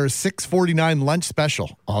have their $6.49 lunch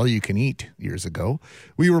special, all you can eat, years ago?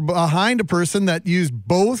 We were behind a person that used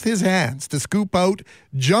both his hands to scoop out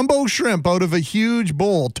jumbo shrimp out of a huge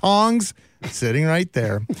bowl, tongs sitting right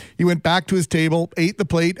there. He went back to his table, ate the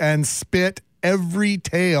plate, and spit every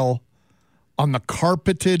tail on the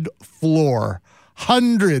carpeted floor.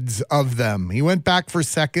 Hundreds of them. He went back for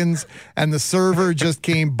seconds, and the server just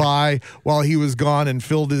came by while he was gone and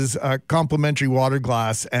filled his complimentary water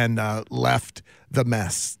glass and left the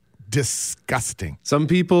mess. Disgusting. Some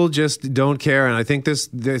people just don't care, and I think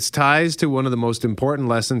this ties to one of the most important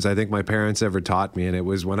lessons I think my parents ever taught me, and it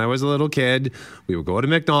was when I was a little kid. We would go to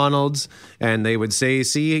McDonald's, and they would say,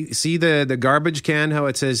 see the garbage can, how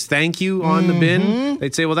it says thank you on the bin?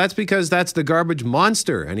 They'd say, well, that's because that's the garbage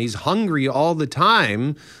monster, and he's hungry all the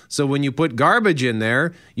time, so when you put garbage in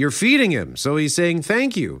there, you're feeding him, so he's saying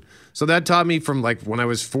thank you. So that taught me from like when I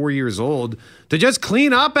was 4 years old to just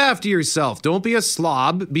clean up after yourself. Don't be a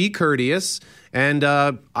slob, be courteous. And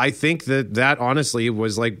I think that honestly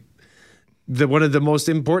was like one of the most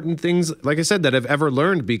important things, like I said, that I've ever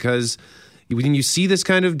learned, because when you see this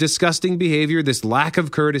kind of disgusting behavior, this lack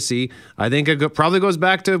of courtesy, I think it probably goes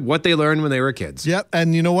back to what they learned when they were kids. Yep,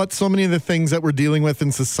 and you know what? So many of the things that we're dealing with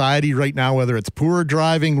in society right now, whether it's poor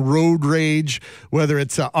driving, road rage, whether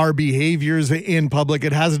it's our behaviors in public,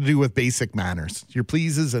 it has to do with basic manners. Your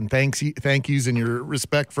pleases and thank yous and your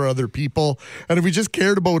respect for other people. And if we just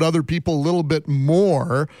cared about other people a little bit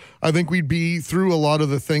more, I think we'd be through a lot of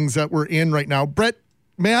the things that we're in right now. Brett,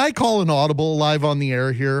 may I call an audible live on the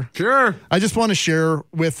air here? Sure. I just want to share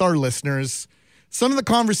with our listeners some of the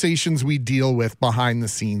conversations we deal with behind the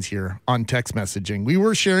scenes here on text messaging. We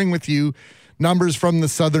were sharing with you numbers from the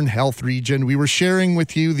Southern Health region. We were sharing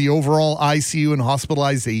with you the overall ICU and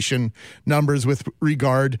hospitalization numbers with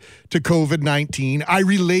regard to COVID-19. I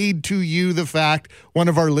relayed to you the fact one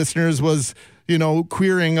of our listeners was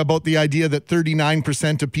querying about the idea that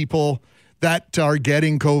 39% of people that are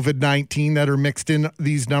getting COVID-19 that are mixed in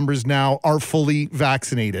these numbers now are fully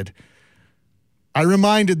vaccinated. I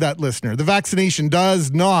reminded that listener, the vaccination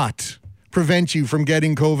does not prevent you from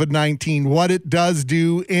getting COVID-19. What it does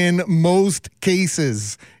do in most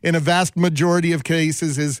cases, in a vast majority of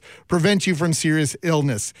cases, is prevent you from serious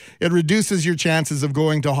illness. It reduces your chances of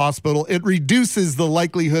going to hospital. It reduces the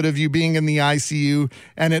likelihood of you being in the ICU,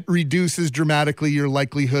 and it reduces dramatically your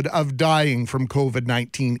likelihood of dying from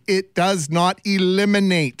COVID-19. It does not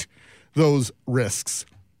eliminate those risks.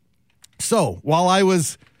 So, while I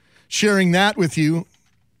was sharing that with you,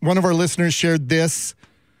 one of our listeners shared this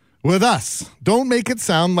with us. Don't make it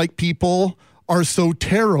sound like people are so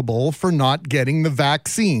terrible for not getting the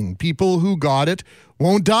vaccine. People who got it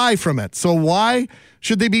won't die from it. So why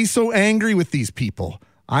should they be so angry with these people?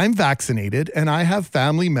 I'm vaccinated and I have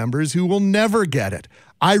family members who will never get it.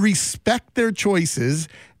 I respect their choices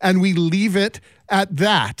and we leave it at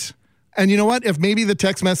that. And you know what? If maybe the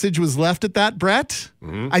text message was left at that, Brett,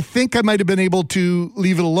 I think I might have been able to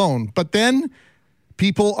leave it alone. But then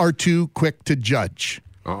people are too quick to judge.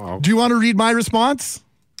 Uh-oh. Do you want to read my response?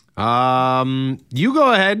 You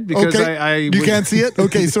go ahead because okay. You can't see it?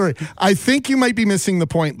 Okay, sorry. I think you might be missing the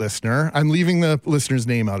point, listener. I'm leaving the listener's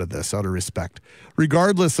name out of this, out of respect.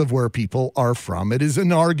 Regardless of where people are from, it is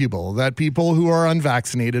inarguable that people who are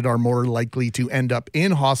unvaccinated are more likely to end up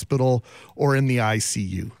in hospital or in the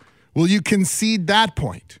ICU. Will you concede that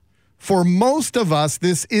point? For most of us,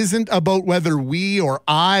 this isn't about whether we or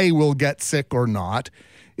I will get sick or not.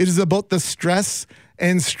 It is about the stress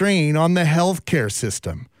and strain on the healthcare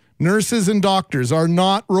system. Nurses and doctors are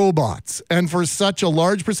not robots, and for such a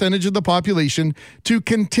large percentage of the population to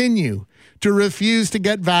continue to refuse to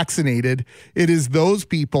get vaccinated, it is those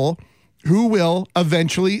people who will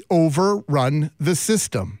eventually overrun the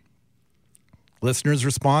system. Listener's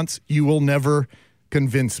response, you will never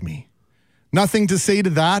convince me. Nothing to say to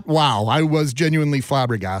that. Wow, I was genuinely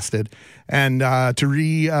flabbergasted. And to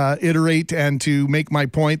reiterate and to make my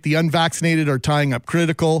point, the unvaccinated are tying up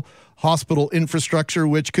critical hospital infrastructure,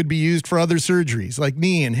 which could be used for other surgeries like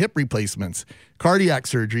knee and hip replacements, cardiac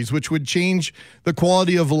surgeries, which would change the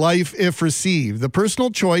quality of life if received. The personal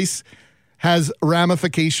choice has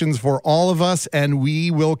ramifications for all of us, and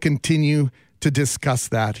we will continue to discuss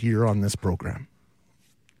that here on this program.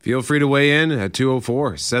 Feel free to weigh in at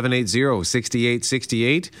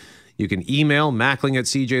 204-780-6868. You can email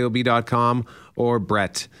mackling@cjob.com or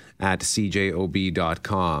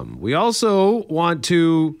brett@cjob.com. We also want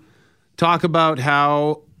to talk about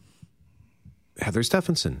how Heather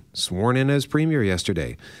Stefanson sworn in as premier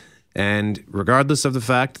yesterday. And regardless of the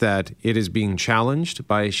fact that it is being challenged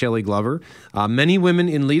by Shelley Glover, many women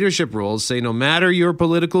in leadership roles say no matter your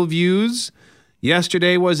political views,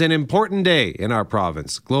 yesterday was an important day in our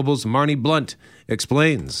province. Global's Marnie Blunt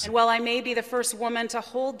explains. And while I may be the first woman to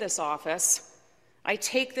hold this office, I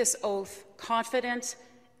take this oath confident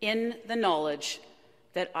in the knowledge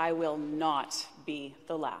that I will not be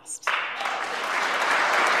the last.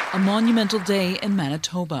 A monumental day in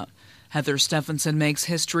Manitoba. Heather Stefanson makes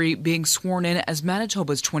history being sworn in as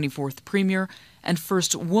Manitoba's 24th premier and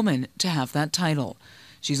first woman to have that title.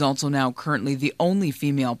 She's also now currently the only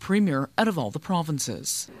female premier out of all the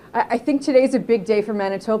provinces. I think today's a big day for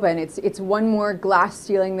Manitoba, and it's one more glass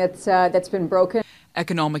ceiling that's been broken.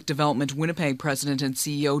 Economic Development Winnipeg President and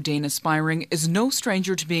CEO Dana Spiring is no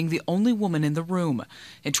stranger to being the only woman in the room.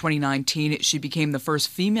 In 2019, she became the first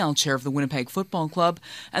female chair of the Winnipeg Football Club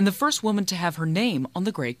and the first woman to have her name on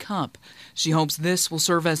the Grey Cup. She hopes this will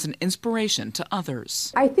serve as an inspiration to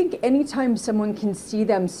others. I think anytime someone can see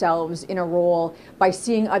themselves in a role by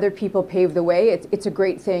seeing other people pave the way, it's a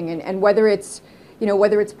great thing. And whether it's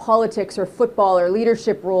politics or football or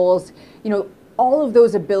leadership roles, all of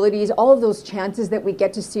those abilities, all of those chances that we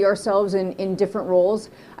get to see ourselves in different roles,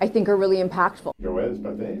 I think are really impactful.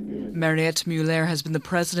 Mariette Muller has been the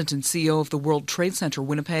president and CEO of the World Trade Center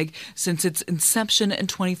Winnipeg since its inception in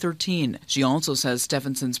 2013. She also says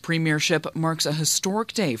Stefanson's premiership marks a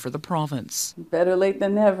historic day for the province. Better late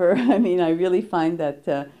than never. I mean, I really find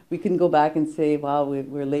that we can go back and say, wow,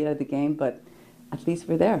 we're late at the game, but at least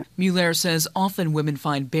we're there. Muller says often women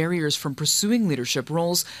find barriers from pursuing leadership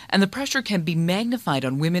roles, and the pressure can be magnified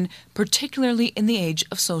on women, particularly in the age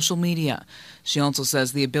of social media. She also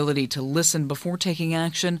says the ability to listen before taking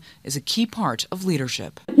action is a key part of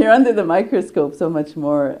leadership. You're under the microscope so much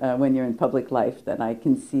more when you're in public life that I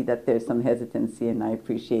can see that there's some hesitancy, and I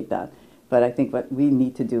appreciate that. But I think what we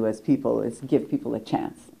need to do as people is give people a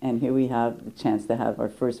chance. And here we have the chance to have our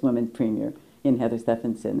first woman premier in Heather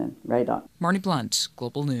Stefanson, and right on. Marnie Blunt,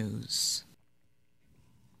 Global News.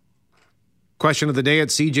 Question of the day at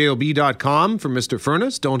cjob.com for Mr.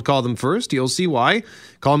 Furness. Don't call them first. You'll see why.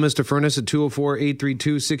 Call Mr. Furness at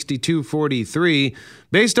 204-832-6243.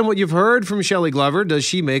 Based on what you've heard from Shelley Glover, does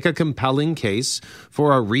she make a compelling case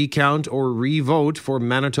for a recount or revote for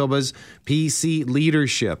Manitoba's PC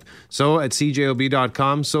leadership? So at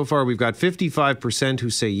cjob.com, so far we've got 55%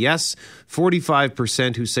 who say yes,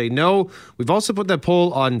 45% who say no. We've also put that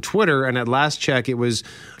poll on Twitter, and at last check, it was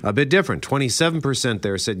a bit different. 27%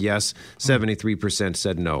 there said yes, 73%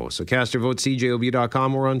 said no. So cast your vote,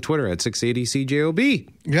 cjob.com, or on Twitter at 680CJOB.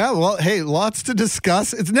 Yeah, well, hey, lots to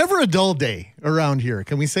discuss. It's never a dull day around here.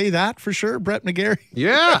 Can we say that for sure, Brett McGarry?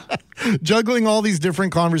 Yeah. Juggling all these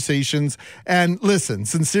different conversations. And listen,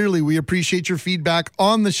 sincerely, we appreciate your feedback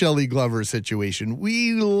on the Shelley Glover situation.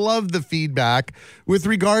 We love the feedback with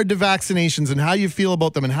regard to vaccinations and how you feel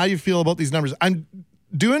about them and how you feel about these numbers.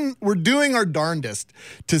 We're doing our darndest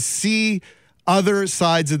to see other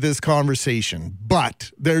sides of this conversation,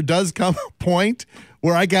 but there does come a point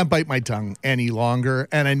where I can't bite my tongue any longer,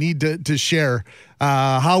 and I need to share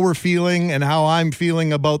how we're feeling and how I'm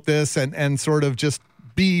feeling about this, and sort of just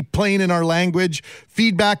be plain in our language.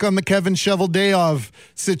 Feedback on the Kevin Cheveldayoff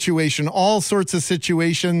situation, all sorts of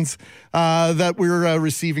situations that we're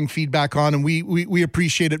receiving feedback on, and we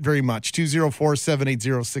appreciate it very much.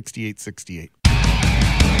 204-780-6868.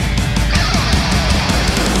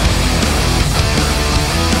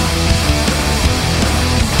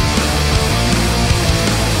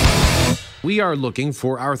 We are looking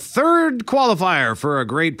for our third qualifier for a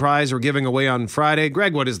great prize we're giving away on Friday.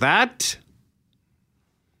 Greg, what is that?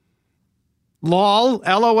 LOL,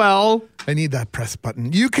 LOL. I need that press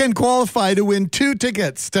button. You can qualify to win 2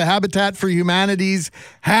 tickets to Habitat for Humanity's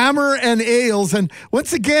Hammer and Ales. And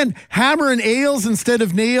once again, Hammer and Ales instead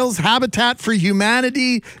of nails. Habitat for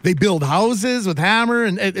Humanity. They build houses with hammer,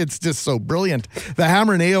 and it's just so brilliant. The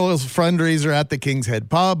Hammer and Ales fundraiser at the King's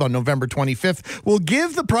Head Pub on November 25th. We'll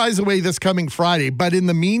give the prize away this coming Friday, but in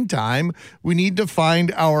the meantime, we need to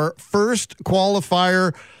find our first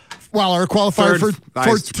qualifier. Well, our qualifier for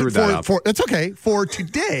it's okay for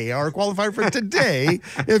today. Our qualifier for today,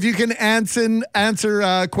 if you can answer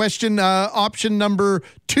question option number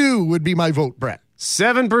 2 would be my vote, Brett.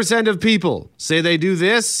 7% of people say they do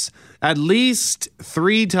this at least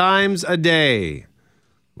 3 times a day.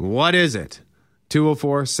 What is it?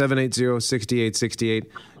 204-780-6868.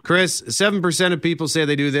 Chris, 7% of people say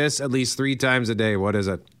they do this at least 3 times a day. What is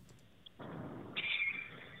it?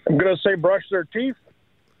 I'm going to say brush their teeth.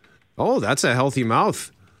 Oh, that's a healthy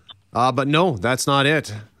mouth. But no, that's not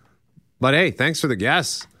it. But hey, thanks for the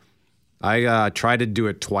guess. I try to do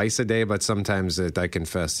it twice a day, but sometimes I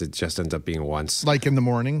confess it just ends up being once. Like in the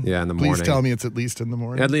morning? Yeah, in the morning. Please tell me it's at least in the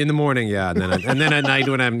morning. In the morning, yeah. And then at night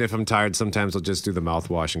if I'm tired, sometimes I'll just do the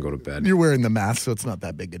mouthwash and go to bed. You're wearing the mask, so it's not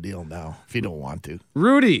that big a deal now if you don't want to.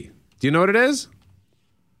 Rudy, do you know what it is?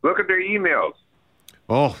 Look at their emails.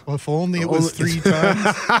 Oh. If only it was 3 times.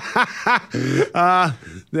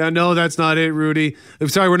 No, that's not it, Rudy. I'm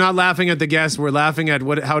sorry, we're not laughing at the guest. We're laughing at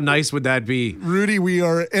how nice would that be. Rudy, we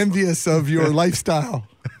are envious of your lifestyle.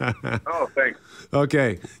 Oh, thanks.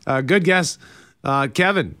 Okay. Good guess.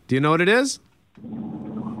 Kevin, do you know what it is?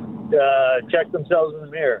 Check themselves in the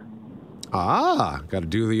mirror. Got to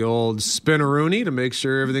do the old spinneroonie to make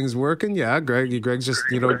sure everything's working. Yeah, Greg's just,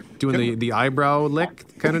 doing the eyebrow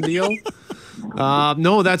lick kind of deal.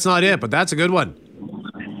 No, that's not it, but that's a good one.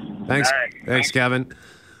 Thanks, Kevin.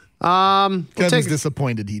 Kevin's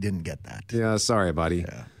disappointed he didn't get that. Yeah, sorry, buddy.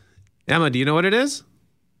 Yeah. Emma, do you know what it is?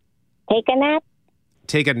 Take a nap.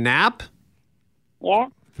 Take a nap? Yeah.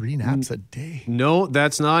 3 naps a day. No,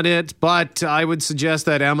 that's not it, but I would suggest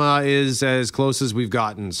that Emma is as close as we've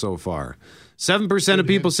gotten so far. 7% of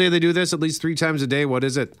people say they do this at least 3 times a day. What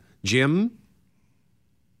is it? Jim?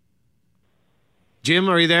 Jim,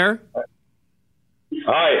 are you there?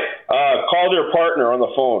 Hi. Call their partner on the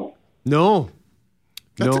phone. No.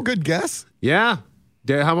 That's a good guess. Yeah.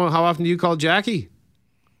 How often do you call Jackie?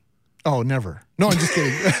 Oh, never. No, I'm just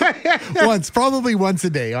kidding. Probably once a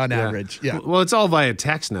day on average. Yeah. Well, it's all via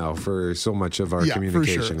text now for so much of our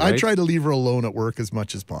communication. For sure. Right? I try to leave her alone at work as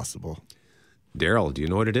much as possible. Daryl, do you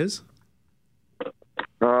know what it is?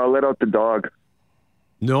 Let out the dog.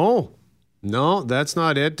 No, that's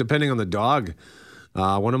not it. Depending on the dog.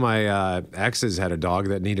 One of my exes had a dog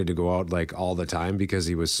that needed to go out like all the time because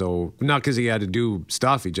he was not because he had to do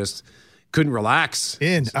stuff. He just couldn't relax.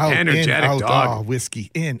 Energetic dog. Oh, whiskey.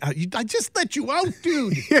 I just let you out,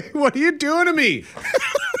 dude. What are you doing to me?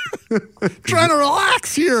 Trying to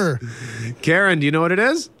relax here. Karen, do you know what it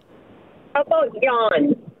is? How about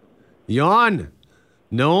yawn? Yawn.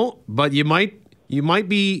 No, but you might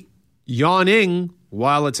be yawning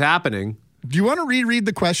while it's happening. Do you want to reread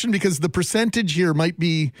the question? Because the percentage here might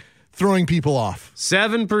be throwing people off.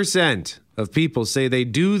 7% of people say they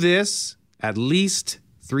do this at least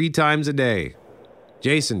 3 times a day.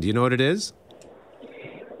 Jason, do you know what it is?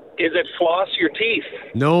 Is it floss your teeth?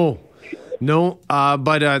 No,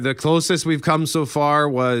 but the closest we've come so far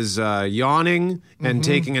was yawning and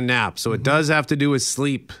taking a nap. So it does have to do with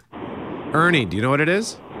sleep. Ernie, do you know what it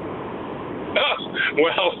is?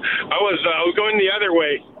 Well, I was going the other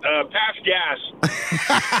way. Pass gas.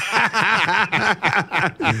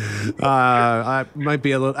 Might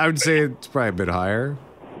be a little. I would say it's probably a bit higher,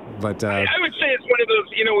 but I would say it's one of those.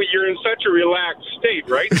 You're in such a relaxed state,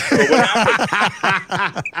 right? So what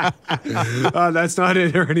happens? That's not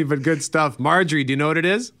it, Ernie. But good stuff. Marjorie, do you know what it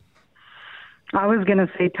is? I was going to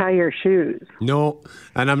say tie your shoes. No,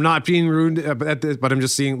 and I'm not being rude at this, but I'm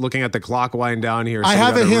just looking at the clock wind down here. So I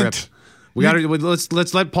have a hint. We got to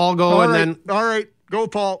let's let Paul go All and right. then. All right, go,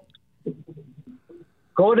 Paul.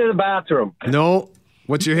 Go to the bathroom. No.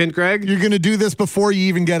 What's your hint, Greg? You're going to do this before you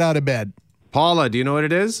even get out of bed. Paula, do you know what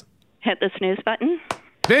it is? Hit the snooze button.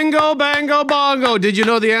 Bingo, bango, bongo. Did you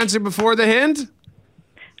know the answer before the hint?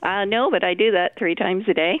 No, but I do that 3 times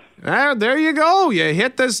a day. There you go. You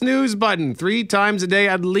hit the snooze button 3 times a day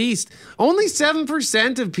at least. Only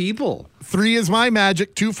 7% of people. 3 is my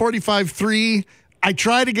magic. 2:45, 3. I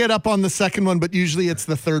try to get up on the second one, but usually it's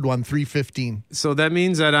the third one, 3:15. So that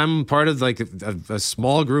means that I'm part of like a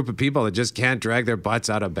small group of people that just can't drag their butts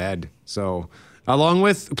out of bed. So along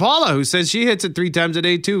with Paula, who says she hits it 3 times a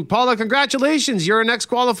day too. Paula, congratulations. You're our next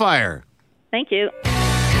qualifier. Thank you.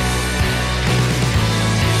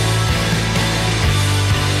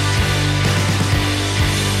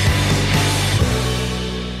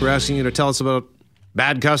 We're asking you to tell us about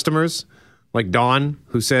bad customers, like Don,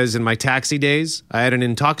 who says, in my taxi days, I had an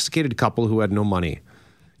intoxicated couple who had no money.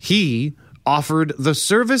 He offered the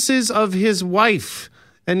services of his wife,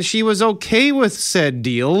 and she was okay with said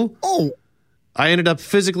deal. Oh. I ended up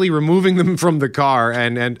physically removing them from the car,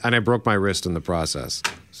 and I broke my wrist in the process.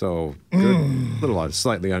 So, good,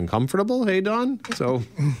 slightly uncomfortable, hey, Don? So,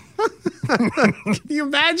 can you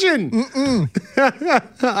imagine?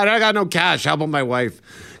 I got no cash. How about my wife?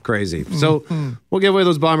 Crazy. So, we'll give away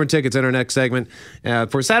those Bomber tickets in our next segment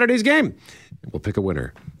for Saturday's game. We'll pick a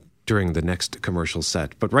winner during the next commercial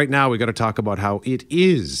set. But right now, we got to talk about how it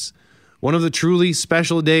is one of the truly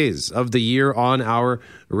special days of the year on our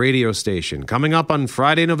radio station. Coming up on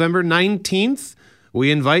Friday, November 19th, we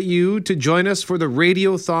invite you to join us for the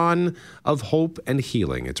Radiothon of Hope and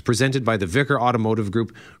Healing. It's presented by the Vicar Automotive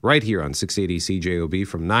Group right here on 680 CJOB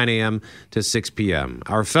from 9 a.m. to 6 p.m.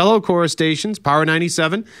 Our fellow Chorus stations, Power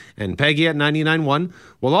 97 and Peggy at 99.1,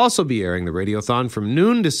 will also be airing the Radiothon from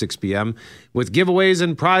noon to 6 p.m. with giveaways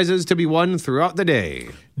and prizes to be won throughout the day.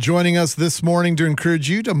 Joining us this morning to encourage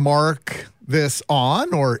you to mark this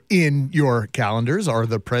on or in your calendars are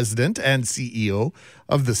the president and CEO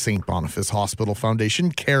of the St. Boniface Hospital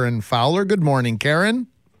Foundation, Karen Fowler. Good morning, Karen.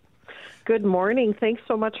 Good morning. Thanks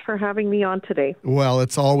so much for having me on today. Well,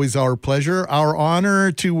 it's always our pleasure, our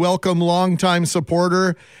honor to welcome longtime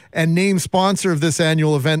supporter and name sponsor of this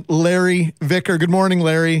annual event, Larry Vicker. Good morning,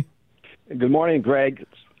 Larry. Good morning, Greg. It's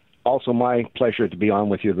also my pleasure to be on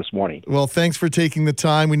with you this morning. Well, thanks for taking the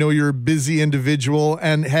time. We know you're a busy individual,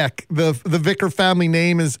 and heck, the Vicker family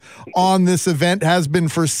name is on this event, has been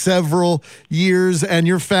for several years, and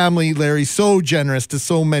your family, Larry, so generous to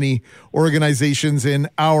so many organizations in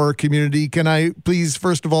our community. Can I please,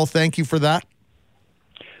 first of all, thank you for that?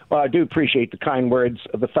 Well, I do appreciate the kind words.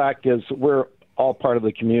 The fact is, we're all part of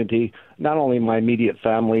the community, not only my immediate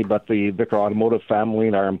family, but the Vicar Automotive family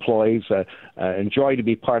and our employees enjoy to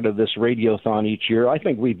be part of this Radiothon each year. I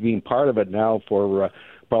think we've been part of it now for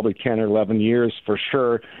probably 10 or 11 years for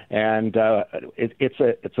sure, and it's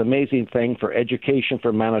an amazing thing for education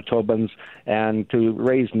for Manitobans and to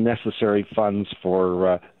raise necessary funds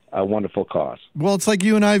for a wonderful cause. Well, it's like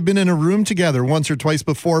you and I have been in a room together once or twice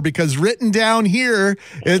before, because written down here,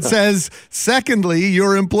 it says, secondly,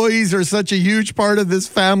 your employees are such a huge part of this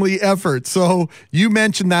family effort. So you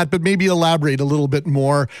mentioned that, but maybe elaborate a little bit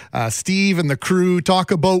more. Steve and the crew,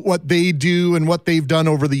 talk about what they do and what they've done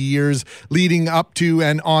over the years leading up to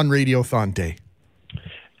and on Radiothon Day.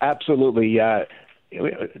 Absolutely.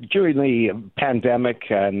 During the pandemic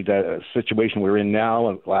and situation we're in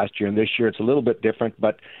now, last year and this year, it's a little bit different.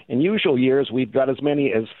 But in usual years, we've got as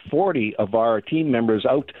many as 40 of our team members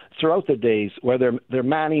out throughout the days, where they're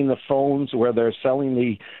manning the phones, where they're selling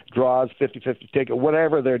the draws, 50-50 ticket,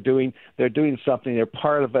 whatever they're doing something. They're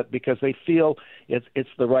part of it because they feel it's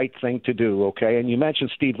the right thing to do, okay? And you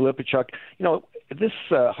mentioned Steve Lipichuk. You know, this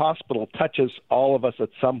hospital touches all of us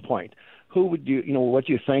at some point. who would you, what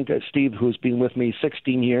do you think? Steve, who's been with me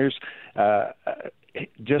 16 years,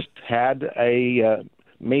 just had a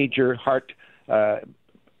major heart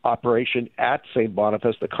operation at St.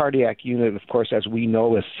 Boniface. The cardiac unit, of course, as we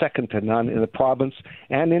know, is second to none in the province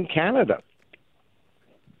and in Canada.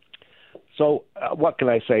 So what can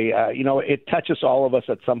I say? It touches all of us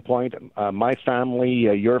at some point, my family,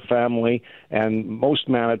 your family, and most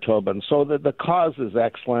Manitobans. So the cause is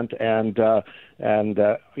excellent, and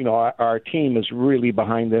our team is really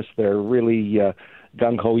behind this. They're really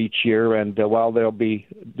gung-ho each year, and while they'll be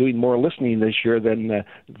doing more listening this year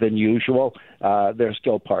than usual, they're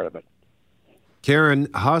still part of it. Karen,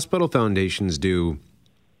 hospital foundations do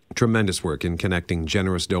tremendous work in connecting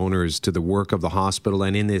generous donors to the work of the hospital,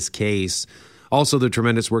 and in this case, also the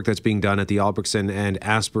tremendous work that's being done at the Albrechtsen and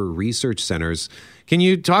Asper Research Centers. Can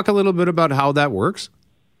you talk a little bit about how that works?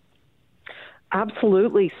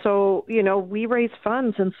 Absolutely. So, we raise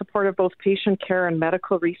funds in support of both patient care and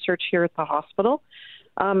medical research here at the hospital.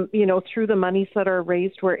 Through the monies that are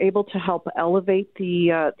raised, we're able to help elevate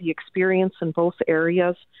the experience in both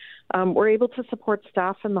areas. We're able to support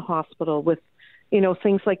staff in the hospital with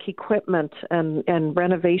things like equipment and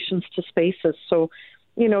renovations to spaces. So,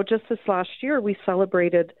 just this last year, we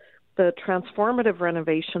celebrated the transformative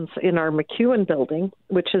renovations in our McEwen building,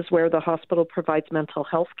 which is where the hospital provides mental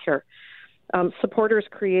health care. Supporters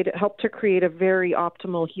helped to create a very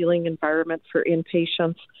optimal healing environment for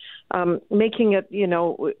inpatients, making it,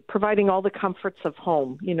 providing all the comforts of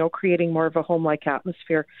home, creating more of a home-like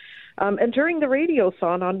atmosphere. And during the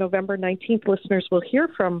Radiothon on November 19th, listeners will hear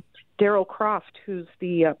from Daryl Croft, who's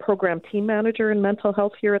the program team manager in mental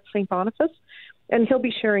health here at St. Boniface, and he'll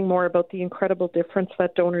be sharing more about the incredible difference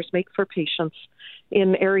that donors make for patients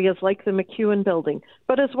in areas like the McEwen building,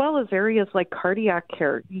 but as well as areas like cardiac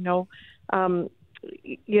care. We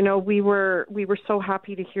were so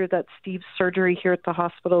happy to hear that Steve's surgery here at the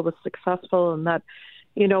hospital was successful, and that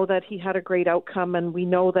that he had a great outcome, and we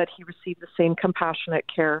know that he received the same compassionate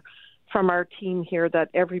care from our team here that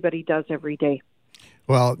everybody does every day.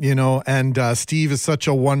 Well, and Steve is such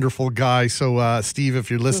a wonderful guy. So, Steve, if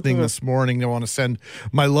you're listening this morning, I want to send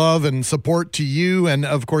my love and support to you. And,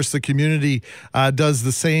 of course, the community does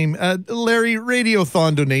the same. Larry,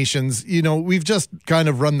 Radiothon donations, we've just kind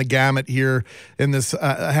of run the gamut here in this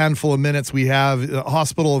handful of minutes we have. The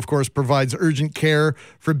hospital, of course, provides urgent care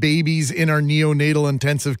for babies in our neonatal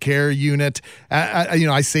intensive care unit.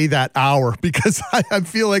 I say that hour because I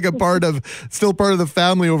feel like still part of the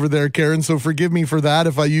family over there, Karen. So forgive me for that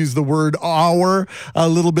if I use the word our a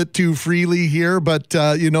little bit too freely here, but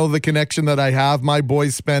the connection that I have. My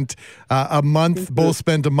boys spent both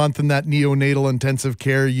spent a month in that neonatal intensive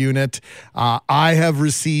care unit. I have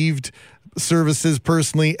received services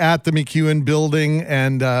personally at the McEwen building,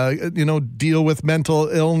 and deal with mental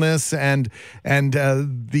illness, and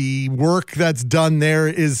the work that's done there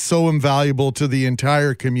is so invaluable to the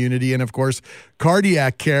entire community. And of course,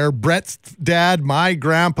 cardiac care. Brett's dad, my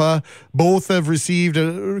grandpa, both have received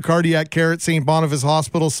cardiac care at St. Boniface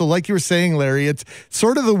Hospital. So like you were saying, Larry, it's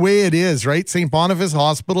sort of the way it is, right? St. Boniface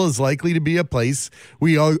Hospital is likely to be a place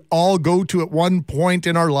we all go to at one point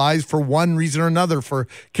in our lives for one reason or another, for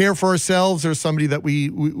care for ourselves or somebody that we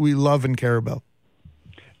love and care about.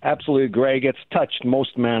 Absolutely, Greg. It's touched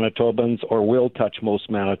most Manitobans, or will touch most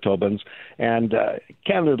Manitobans. And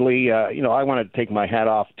candidly, I want to take my hat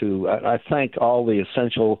off to, I thank all the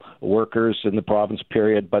essential workers in the province,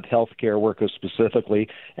 period, but healthcare workers specifically,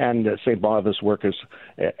 and St. Boniface workers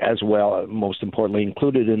as well, most importantly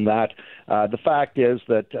included in that. The fact is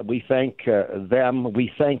that we thank them.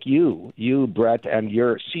 We thank you, Brett, and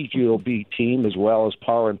your CGOB team, as well as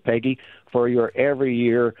Power and Peggy, for your every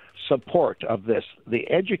year support of this. The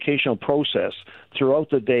educational process throughout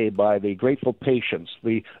the day by the grateful patients,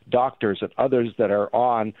 the doctors, and others that are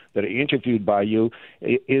interviewed by you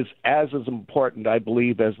is as important, I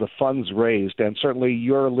believe, as the funds raised. And certainly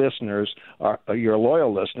your listeners, your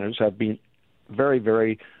loyal listeners, have been very,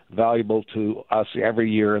 very valuable to us every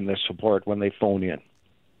year in their support when they phone in.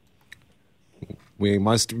 We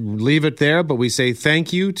must leave it there, but we say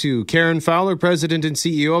thank you to Karen Fowler, President and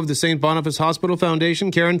CEO of the St. Boniface Hospital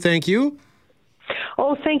Foundation. Karen, thank you.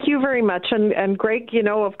 Oh, thank you very much. And Greg,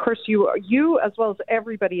 of course, you as well as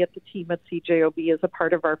everybody at the team at CJOB is a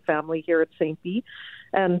part of our family here at St. B.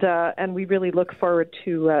 And we really look forward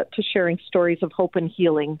to sharing stories of hope and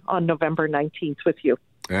healing on November 19th with you.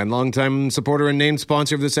 And longtime supporter and named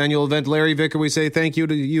sponsor of this annual event, Larry Vicker, we say thank you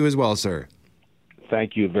to you as well, sir.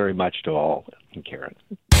 Thank you very much to all, and Karen.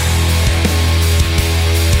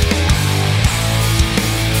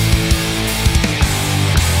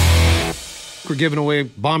 We're giving away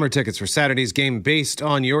Bomber tickets for Saturday's game based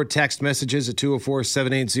on your text messages at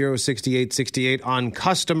 204-780-6868 on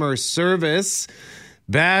customer service.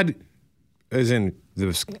 Bad, as in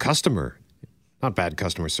the customer, not bad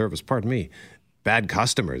customer service, pardon me. Bad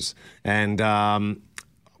customers. And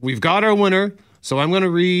we've got our winner, so I'm going to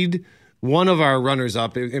read one of our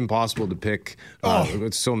runners-up. Impossible to pick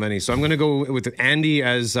with so many. So I'm going to go with Andy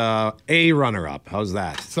as a runner-up. How's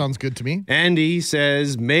that? Sounds good to me. Andy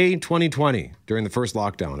says, May 2020, during the first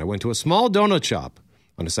lockdown, I went to a small donut shop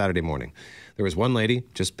on a Saturday morning. There was one lady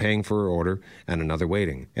just paying for her order and another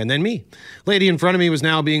waiting. And then me. Lady in front of me was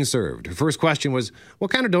now being served. Her first question was,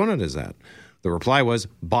 what kind of donut is that? The reply was,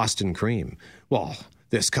 Boston cream. Well,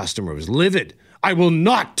 this customer was livid. I will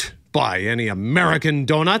not buy any American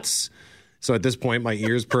donuts. So at this point, my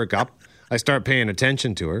ears perk up. I start paying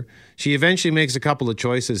attention to her. She eventually makes a couple of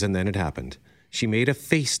choices, and then it happened. She made a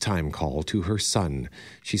FaceTime call to her son.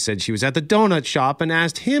 She said she was at the donut shop and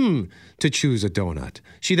asked him to choose a donut.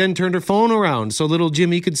 She then turned her phone around so little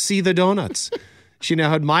Jimmy could see the donuts. She now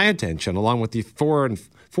had my attention, along with the four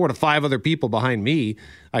to five other people behind me.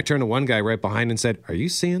 I turned to one guy right behind and said, are you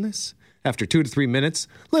seeing this? After 2 to 3 minutes,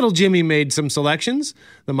 little Jimmy made some selections.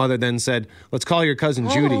 The mother then said, let's call your cousin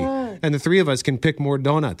Judy, and the three of us can pick more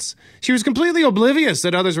donuts. She was completely oblivious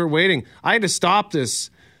that others were waiting. I had to stop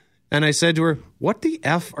this. And I said to her, what the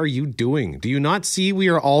F are you doing? Do you not see we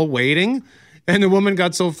are all waiting? And the woman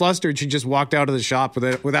got so flustered, she just walked out of the shop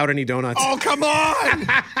without any donuts. Oh, come on!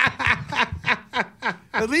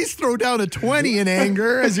 At least throw down a 20 in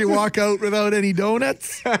anger as you walk out without any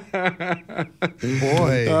donuts. Boy.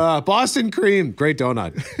 Boston cream. Great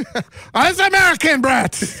donut. That's American,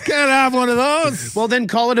 Brett. Can't have one of those. Well, then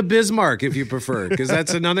call it a Bismarck if you prefer, because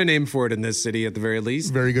that's another name for it in this city at the very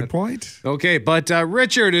least. Very good point. Okay, but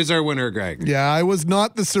Richard is our winner, Greg. Yeah, I was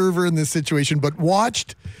not the server in this situation, but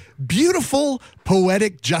watched beautiful,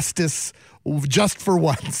 poetic justice just for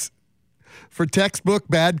once. For textbook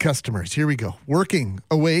bad customers, here we go. Working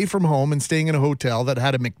away from home and staying in a hotel that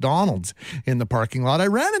had a McDonald's in the parking lot, I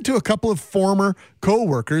ran into a couple of former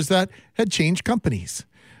co-workers that had changed companies.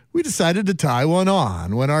 We decided to tie one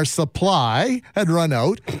on. When our supply had run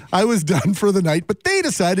out, I was done for the night, but they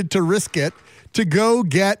decided to risk it to go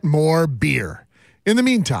get more beer. In the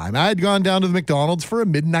meantime, I had gone down to the McDonald's for a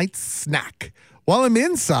midnight snack. While I'm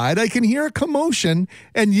inside, I can hear a commotion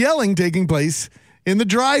and yelling taking place in the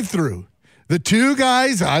drive-thru. The two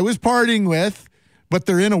guys I was partying with, but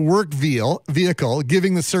they're in a work vehicle,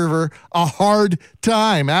 giving the server a hard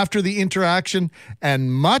time. After the interaction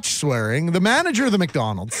and much swearing, the manager of the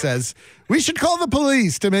McDonald's says, we should call the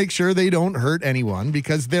police to make sure they don't hurt anyone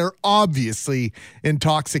because they're obviously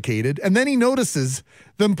intoxicated. And then he notices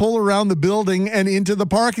them pull around the building and into the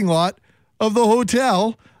parking lot of the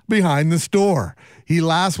hotel behind the store. He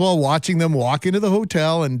laughs while watching them walk into the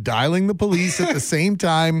hotel and dialing the police at the same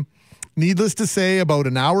time. Needless to say, about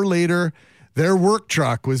an hour later, their work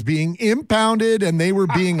truck was being impounded and they were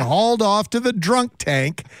being hauled off to the drunk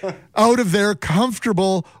tank out of their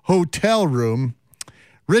comfortable hotel room.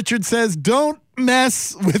 Richard says, don't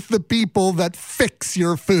mess with the people that fix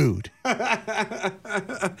your food. Oh,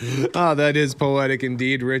 that is poetic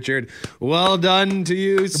indeed, Richard. Well done to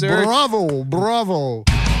you, sir. Bravo, bravo.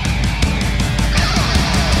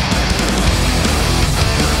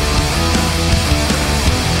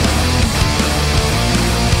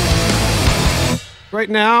 Right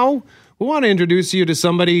now, we want to introduce you to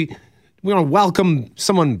somebody. We want to welcome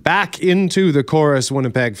someone back into the Chorus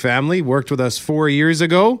Winnipeg family. Worked with us 4 years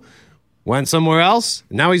ago. Went somewhere else.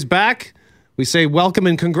 Now he's back. We say welcome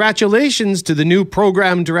and congratulations to the new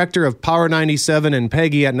program director of Power 97 and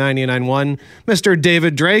Peggy at 99.1, Mr.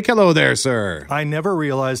 David Drake. Hello there, sir. I never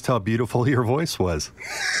realized how beautiful your voice was.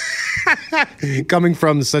 Coming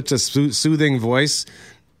from such a soothing voice.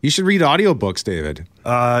 You should read audiobooks, David.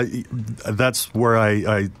 That's where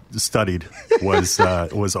I studied, was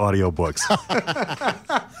audiobooks.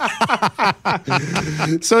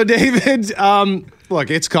 So, David, look,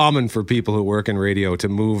 it's common for people who work in radio to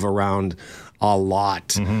move around a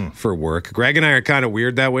lot for work. Greg and I are kind of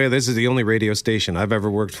weird that way. This is the only radio station I've ever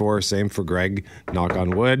worked for. Same for Greg, knock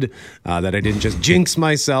on wood, that I didn't just jinx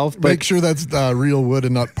myself. But make sure that's real wood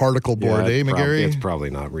and not particle board, McGarry? It's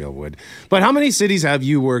probably not real wood. But how many cities have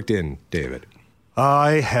you worked in, David?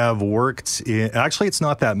 I have worked in, actually, it's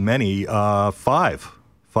not that many, 5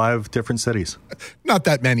 different cities. Not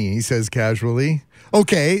that many, he says casually.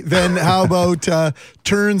 Okay, then how about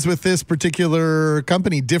turns with this particular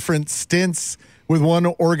company, different stints with one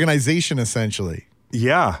organization, essentially?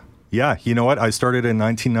 Yeah. Yeah, you know what? I started in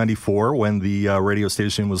 1994 when the radio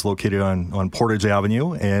station was located on Portage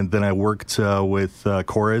Avenue, and then I worked with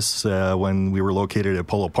Chorus when we were located at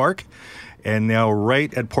Polo Park, and now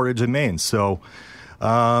right at Portage and Main. So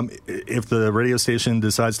if the radio station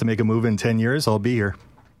decides to make a move in 10 years, I'll be here.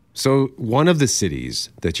 So one of the cities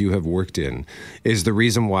that you have worked in is the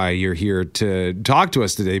reason why you're here to talk to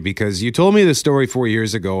us today, because you told me the story 4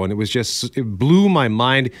 years ago and it blew my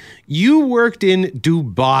mind. You worked in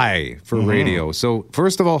Dubai for radio. So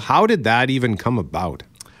first of all, how did that even come about?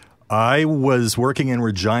 I was working in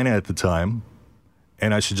Regina at the time,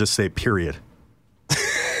 and I should just say period.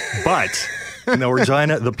 But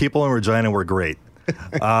Regina, the people in Regina were great.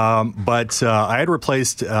 But I had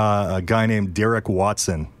replaced a guy named Derek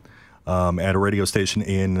Watson at a radio station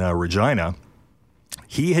in Regina.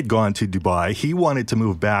 He had gone to Dubai. He wanted to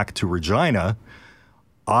move back to Regina.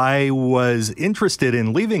 I was interested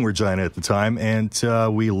in leaving Regina at the time, and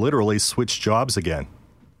we literally switched jobs again.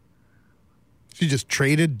 You just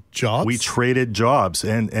traded jobs? We traded jobs.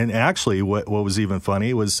 And actually, what was even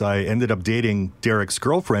funny was I ended up dating Derek's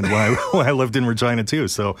girlfriend when I lived in Regina, too.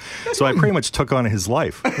 So I pretty much took on his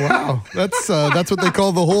life. Wow. That's what they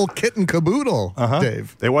call the whole kit and caboodle,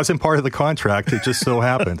 Dave. It wasn't part of the contract. It just so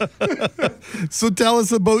happened. So tell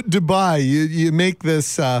us about Dubai. You make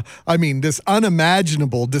this, this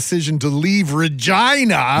unimaginable decision to leave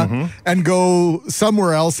Regina and go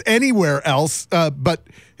somewhere else, anywhere else, but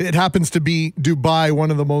it happens to be Dubai, one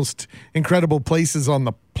of the most incredible places on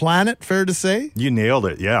the planet, fair to say? You nailed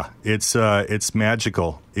it, yeah. It's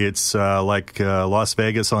magical. It's like Las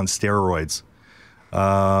Vegas on steroids.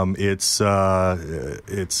 It's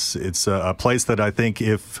a place that I think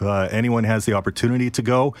if anyone has the opportunity to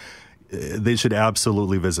go, they should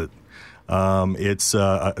absolutely visit. This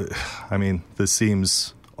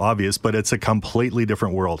seems obvious, but it's a completely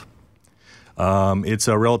different world. It's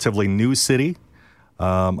a relatively new city.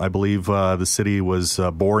 I believe the city was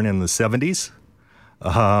born in the 70s,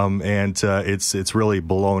 and it's really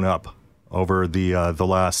blown up over the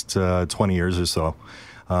last 20 years or so.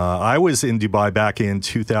 I was in Dubai back in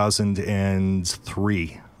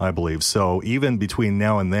 2003, I believe. So even between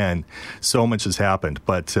now and then, so much has happened.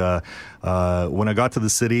 But when I got to the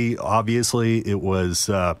city, obviously it was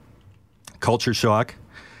culture shock,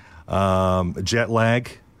 jet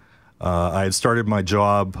lag. I had started my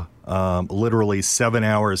job literally 7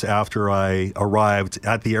 hours after I arrived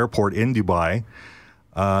at the airport in Dubai.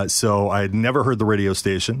 So I had never heard the radio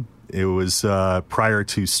station. It was prior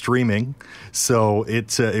to streaming. So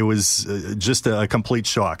it was just a complete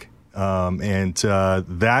shock. And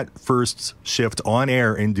that first shift on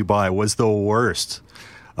air in Dubai was the worst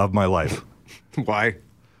of my life. Why?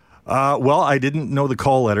 Well, I didn't know the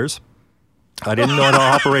call letters. I didn't know how to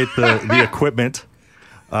operate the equipment.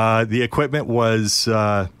 The equipment was,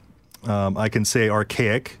 I can say,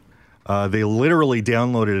 archaic. They literally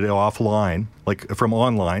downloaded it offline, like from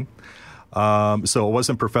online. So it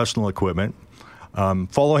wasn't professional equipment.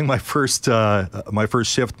 Following my first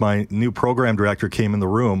shift, my new program director came in the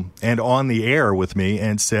room and on the air with me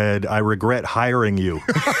and said, "I regret hiring you."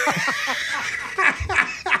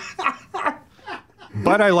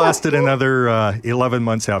 But I lasted another 11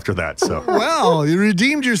 months after that. So well, you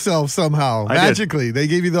redeemed yourself somehow. Magically. They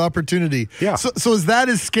gave you the opportunity. Yeah. So is that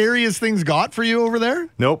as scary as things got for you over there?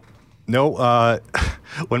 Nope. No.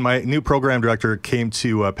 When my new program director came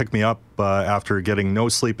to pick me up after getting no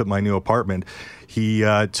sleep at my new apartment, he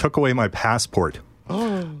took away my passport.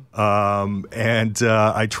 And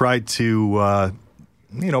I tried to,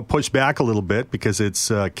 push back a little bit because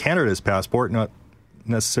it's Canada's passport, not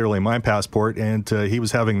necessarily my passport, and he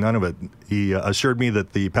was having none of it. He assured me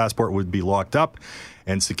that the passport would be locked up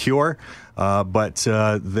and secure, but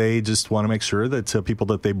they just want to make sure that people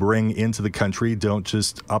that they bring into the country don't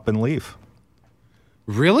just up and leave.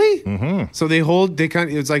 Really? Mm-hmm. So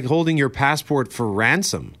it's like holding your passport for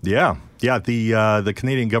ransom. Yeah. The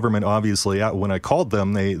Canadian government, obviously, when I called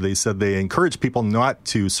them, they said they encourage people not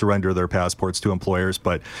to surrender their passports to employers,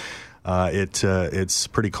 but it's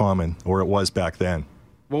pretty common, or it was back then.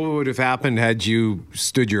 What would have happened had you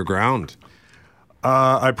stood your ground?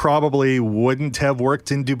 I probably wouldn't have worked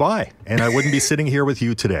in Dubai, and I wouldn't be sitting here with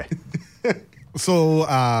you today.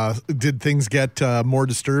 So did things get more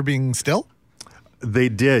disturbing still? They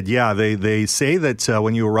did, yeah. They say that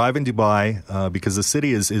when you arrive in Dubai, because the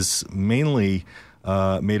city is mainly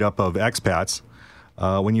made up of expats,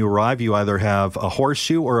 when you arrive, you either have a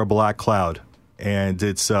horseshoe or a black cloud. And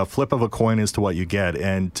it's a flip of a coin as to what you get.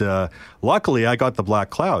 And luckily, I got the black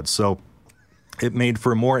cloud, so it made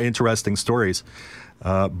for more interesting stories.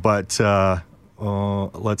 But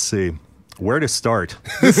let's see. Where to start?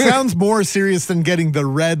 This sounds more serious than getting the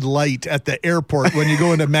red light at the airport when you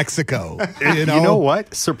go into Mexico. You know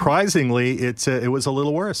what? Surprisingly, it was a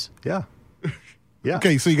little worse. Yeah. Yeah.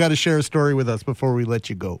 Okay, so you got to share a story with us before we let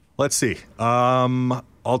you go. Let's see.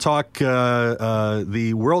 I'll talk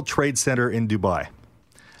the World Trade Center in Dubai.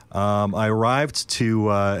 I arrived to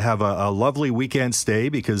have a lovely weekend stay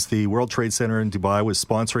because the World Trade Center in Dubai was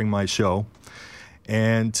sponsoring my show.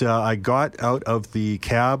 And I got out of the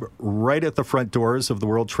cab right at the front doors of the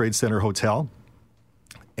World Trade Center Hotel.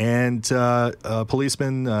 And a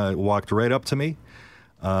policeman walked right up to me,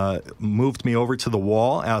 moved me over to the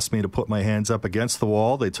wall, asked me to put my hands up against the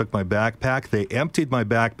wall. They took my backpack. They emptied my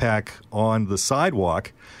backpack on the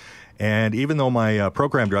sidewalk. And even though my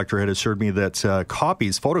program director had assured me that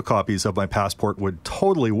photocopies of my passport would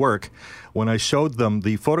totally work, when I showed them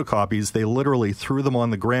the photocopies, they literally threw them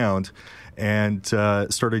on the ground and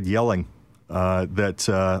started yelling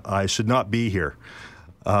that I should not be here.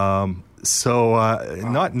 Not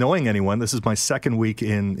knowing anyone, this is my second week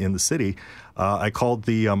in the city, I called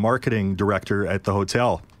the marketing director at the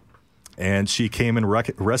hotel, and she came and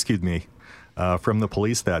rescued me from the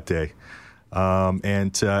police that day.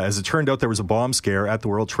 As it turned out, there was a bomb scare at the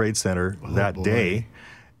World Trade Center that day,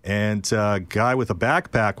 and a guy with a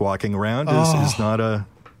backpack walking around is not a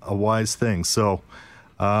wise thing. So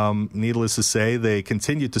needless to say, they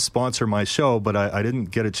continued to sponsor my show, but I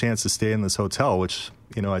didn't get a chance to stay in this hotel, which,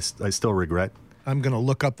 I still regret. I'm going to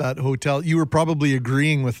look up that hotel. You were probably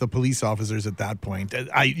agreeing with the police officers at that point.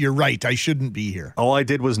 You're right. I shouldn't be here. All I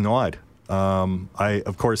did was nod.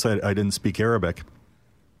 Of course, I didn't speak Arabic.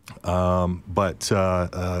 You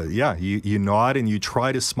nod and you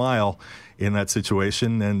try to smile in that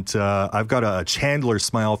situation. And I've got a Chandler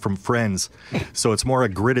smile from Friends, so it's more a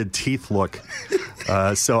gritted teeth look.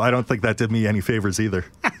 So I don't think that did me any favors either.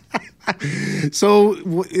 So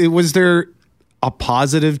was there a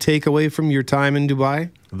positive takeaway from your time in Dubai?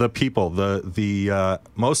 The people,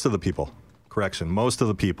 most of the people. Most of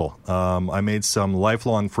the people. I made some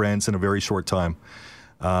lifelong friends in a very short time.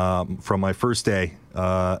 From my first day,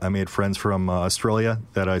 I made friends from Australia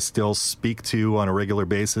that I still speak to on a regular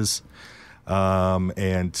basis. A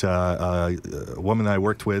woman I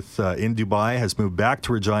worked with in Dubai has moved back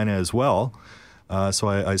to Regina as well. So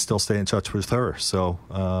I still stay in touch with her. So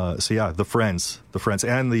the friends,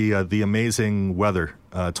 and the amazing weather.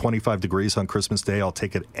 25 degrees on Christmas Day. I'll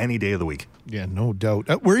take it any day of the week. Yeah, no doubt.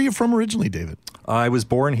 Where are you from originally, David? I was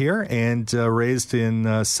born here and raised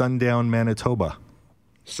in Sundown, Manitoba.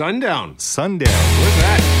 Sundown? Sundown. Where's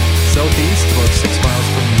that? Southeast, about 6 miles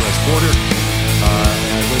from the U.S. border.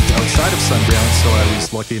 I lived outside of Sundown, so I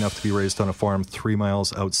was lucky enough to be raised on a farm 3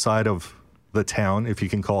 miles outside of the town, if you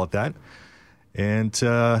can call it that. And,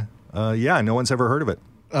 no one's ever heard of it.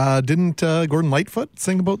 Didn't Gordon Lightfoot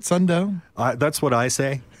sing about Sundown? That's what I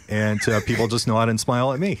say. And people just nod and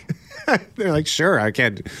smile at me. They're like, sure, I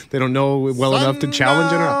can't. They don't know well enough to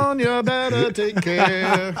challenge it. You better take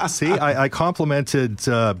care. See, I complimented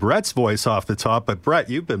Brett's voice off the top, but Brett,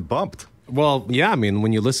 you've been bumped. Well, yeah, I mean,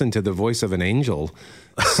 when you listen to the voice of an angel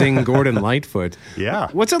sing Gordon Lightfoot. Yeah.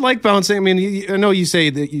 What's it like bouncing? I mean, I know you say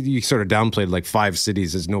that you sort of downplayed like 5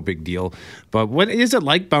 cities is no big deal, but what is it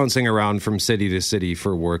like bouncing around from city to city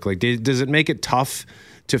for work? Like, does it make it tough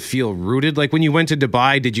to feel rooted? Like when you went to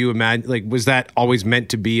Dubai, did you imagine, like, was that always meant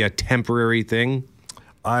to be a temporary thing?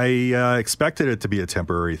 I expected it to be a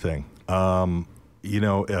temporary thing. You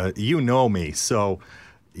know me, so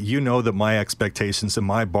you know that my expectations and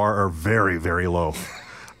my bar are very, very low.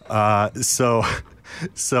 So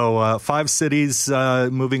 5 cities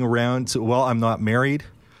moving around. Well, I'm not married.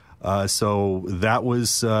 So that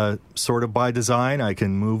was sort of by design. I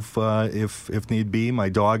can move if need be. My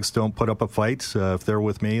dogs don't put up a fight. If they're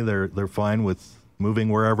with me, they're fine with moving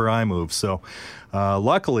wherever I move. So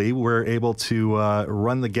luckily, we're able to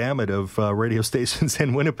run the gamut of radio stations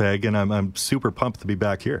in Winnipeg, and I'm super pumped to be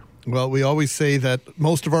back here. Well, we always say that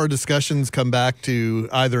most of our discussions come back to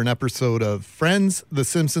either an episode of Friends, The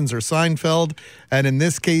Simpsons, or Seinfeld. And in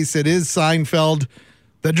this case, it is Seinfeld,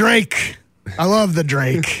 the Drake. I love the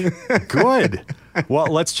Drake. Good. Well,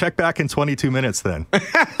 let's check back in 22 minutes then.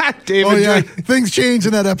 David Drake. Things change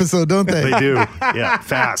in that episode, don't they? They do. Yeah,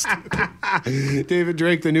 fast. David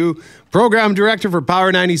Drake, the new program director for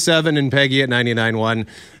Power 97 and Peggy at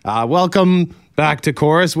 99.1. Welcome back to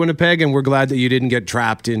Chorus, Winnipeg, and we're glad that you didn't get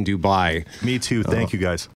trapped in Dubai. Me too. Thank you,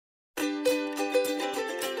 guys.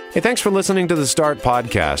 Hey, thanks for listening to the Start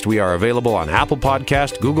Podcast. We are available on Apple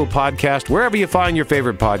Podcast, Google Podcast, wherever you find your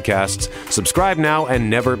favorite podcasts. Subscribe now and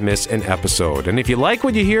never miss an episode. And if you like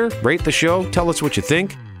what you hear, rate the show, tell us what you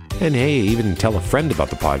think. And hey, even tell a friend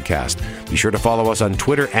about the podcast. Be sure to follow us on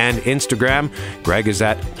Twitter and Instagram. Greg is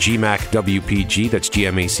at GMACWPG. That's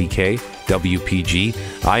GMACK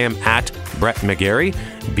WPG. I am at Brett McGarry,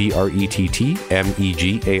 BRETTMEGARRY.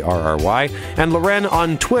 And Loren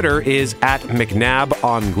on Twitter is at McNabb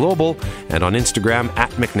on Global and on Instagram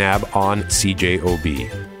at McNabb on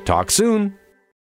CJOB. Talk soon.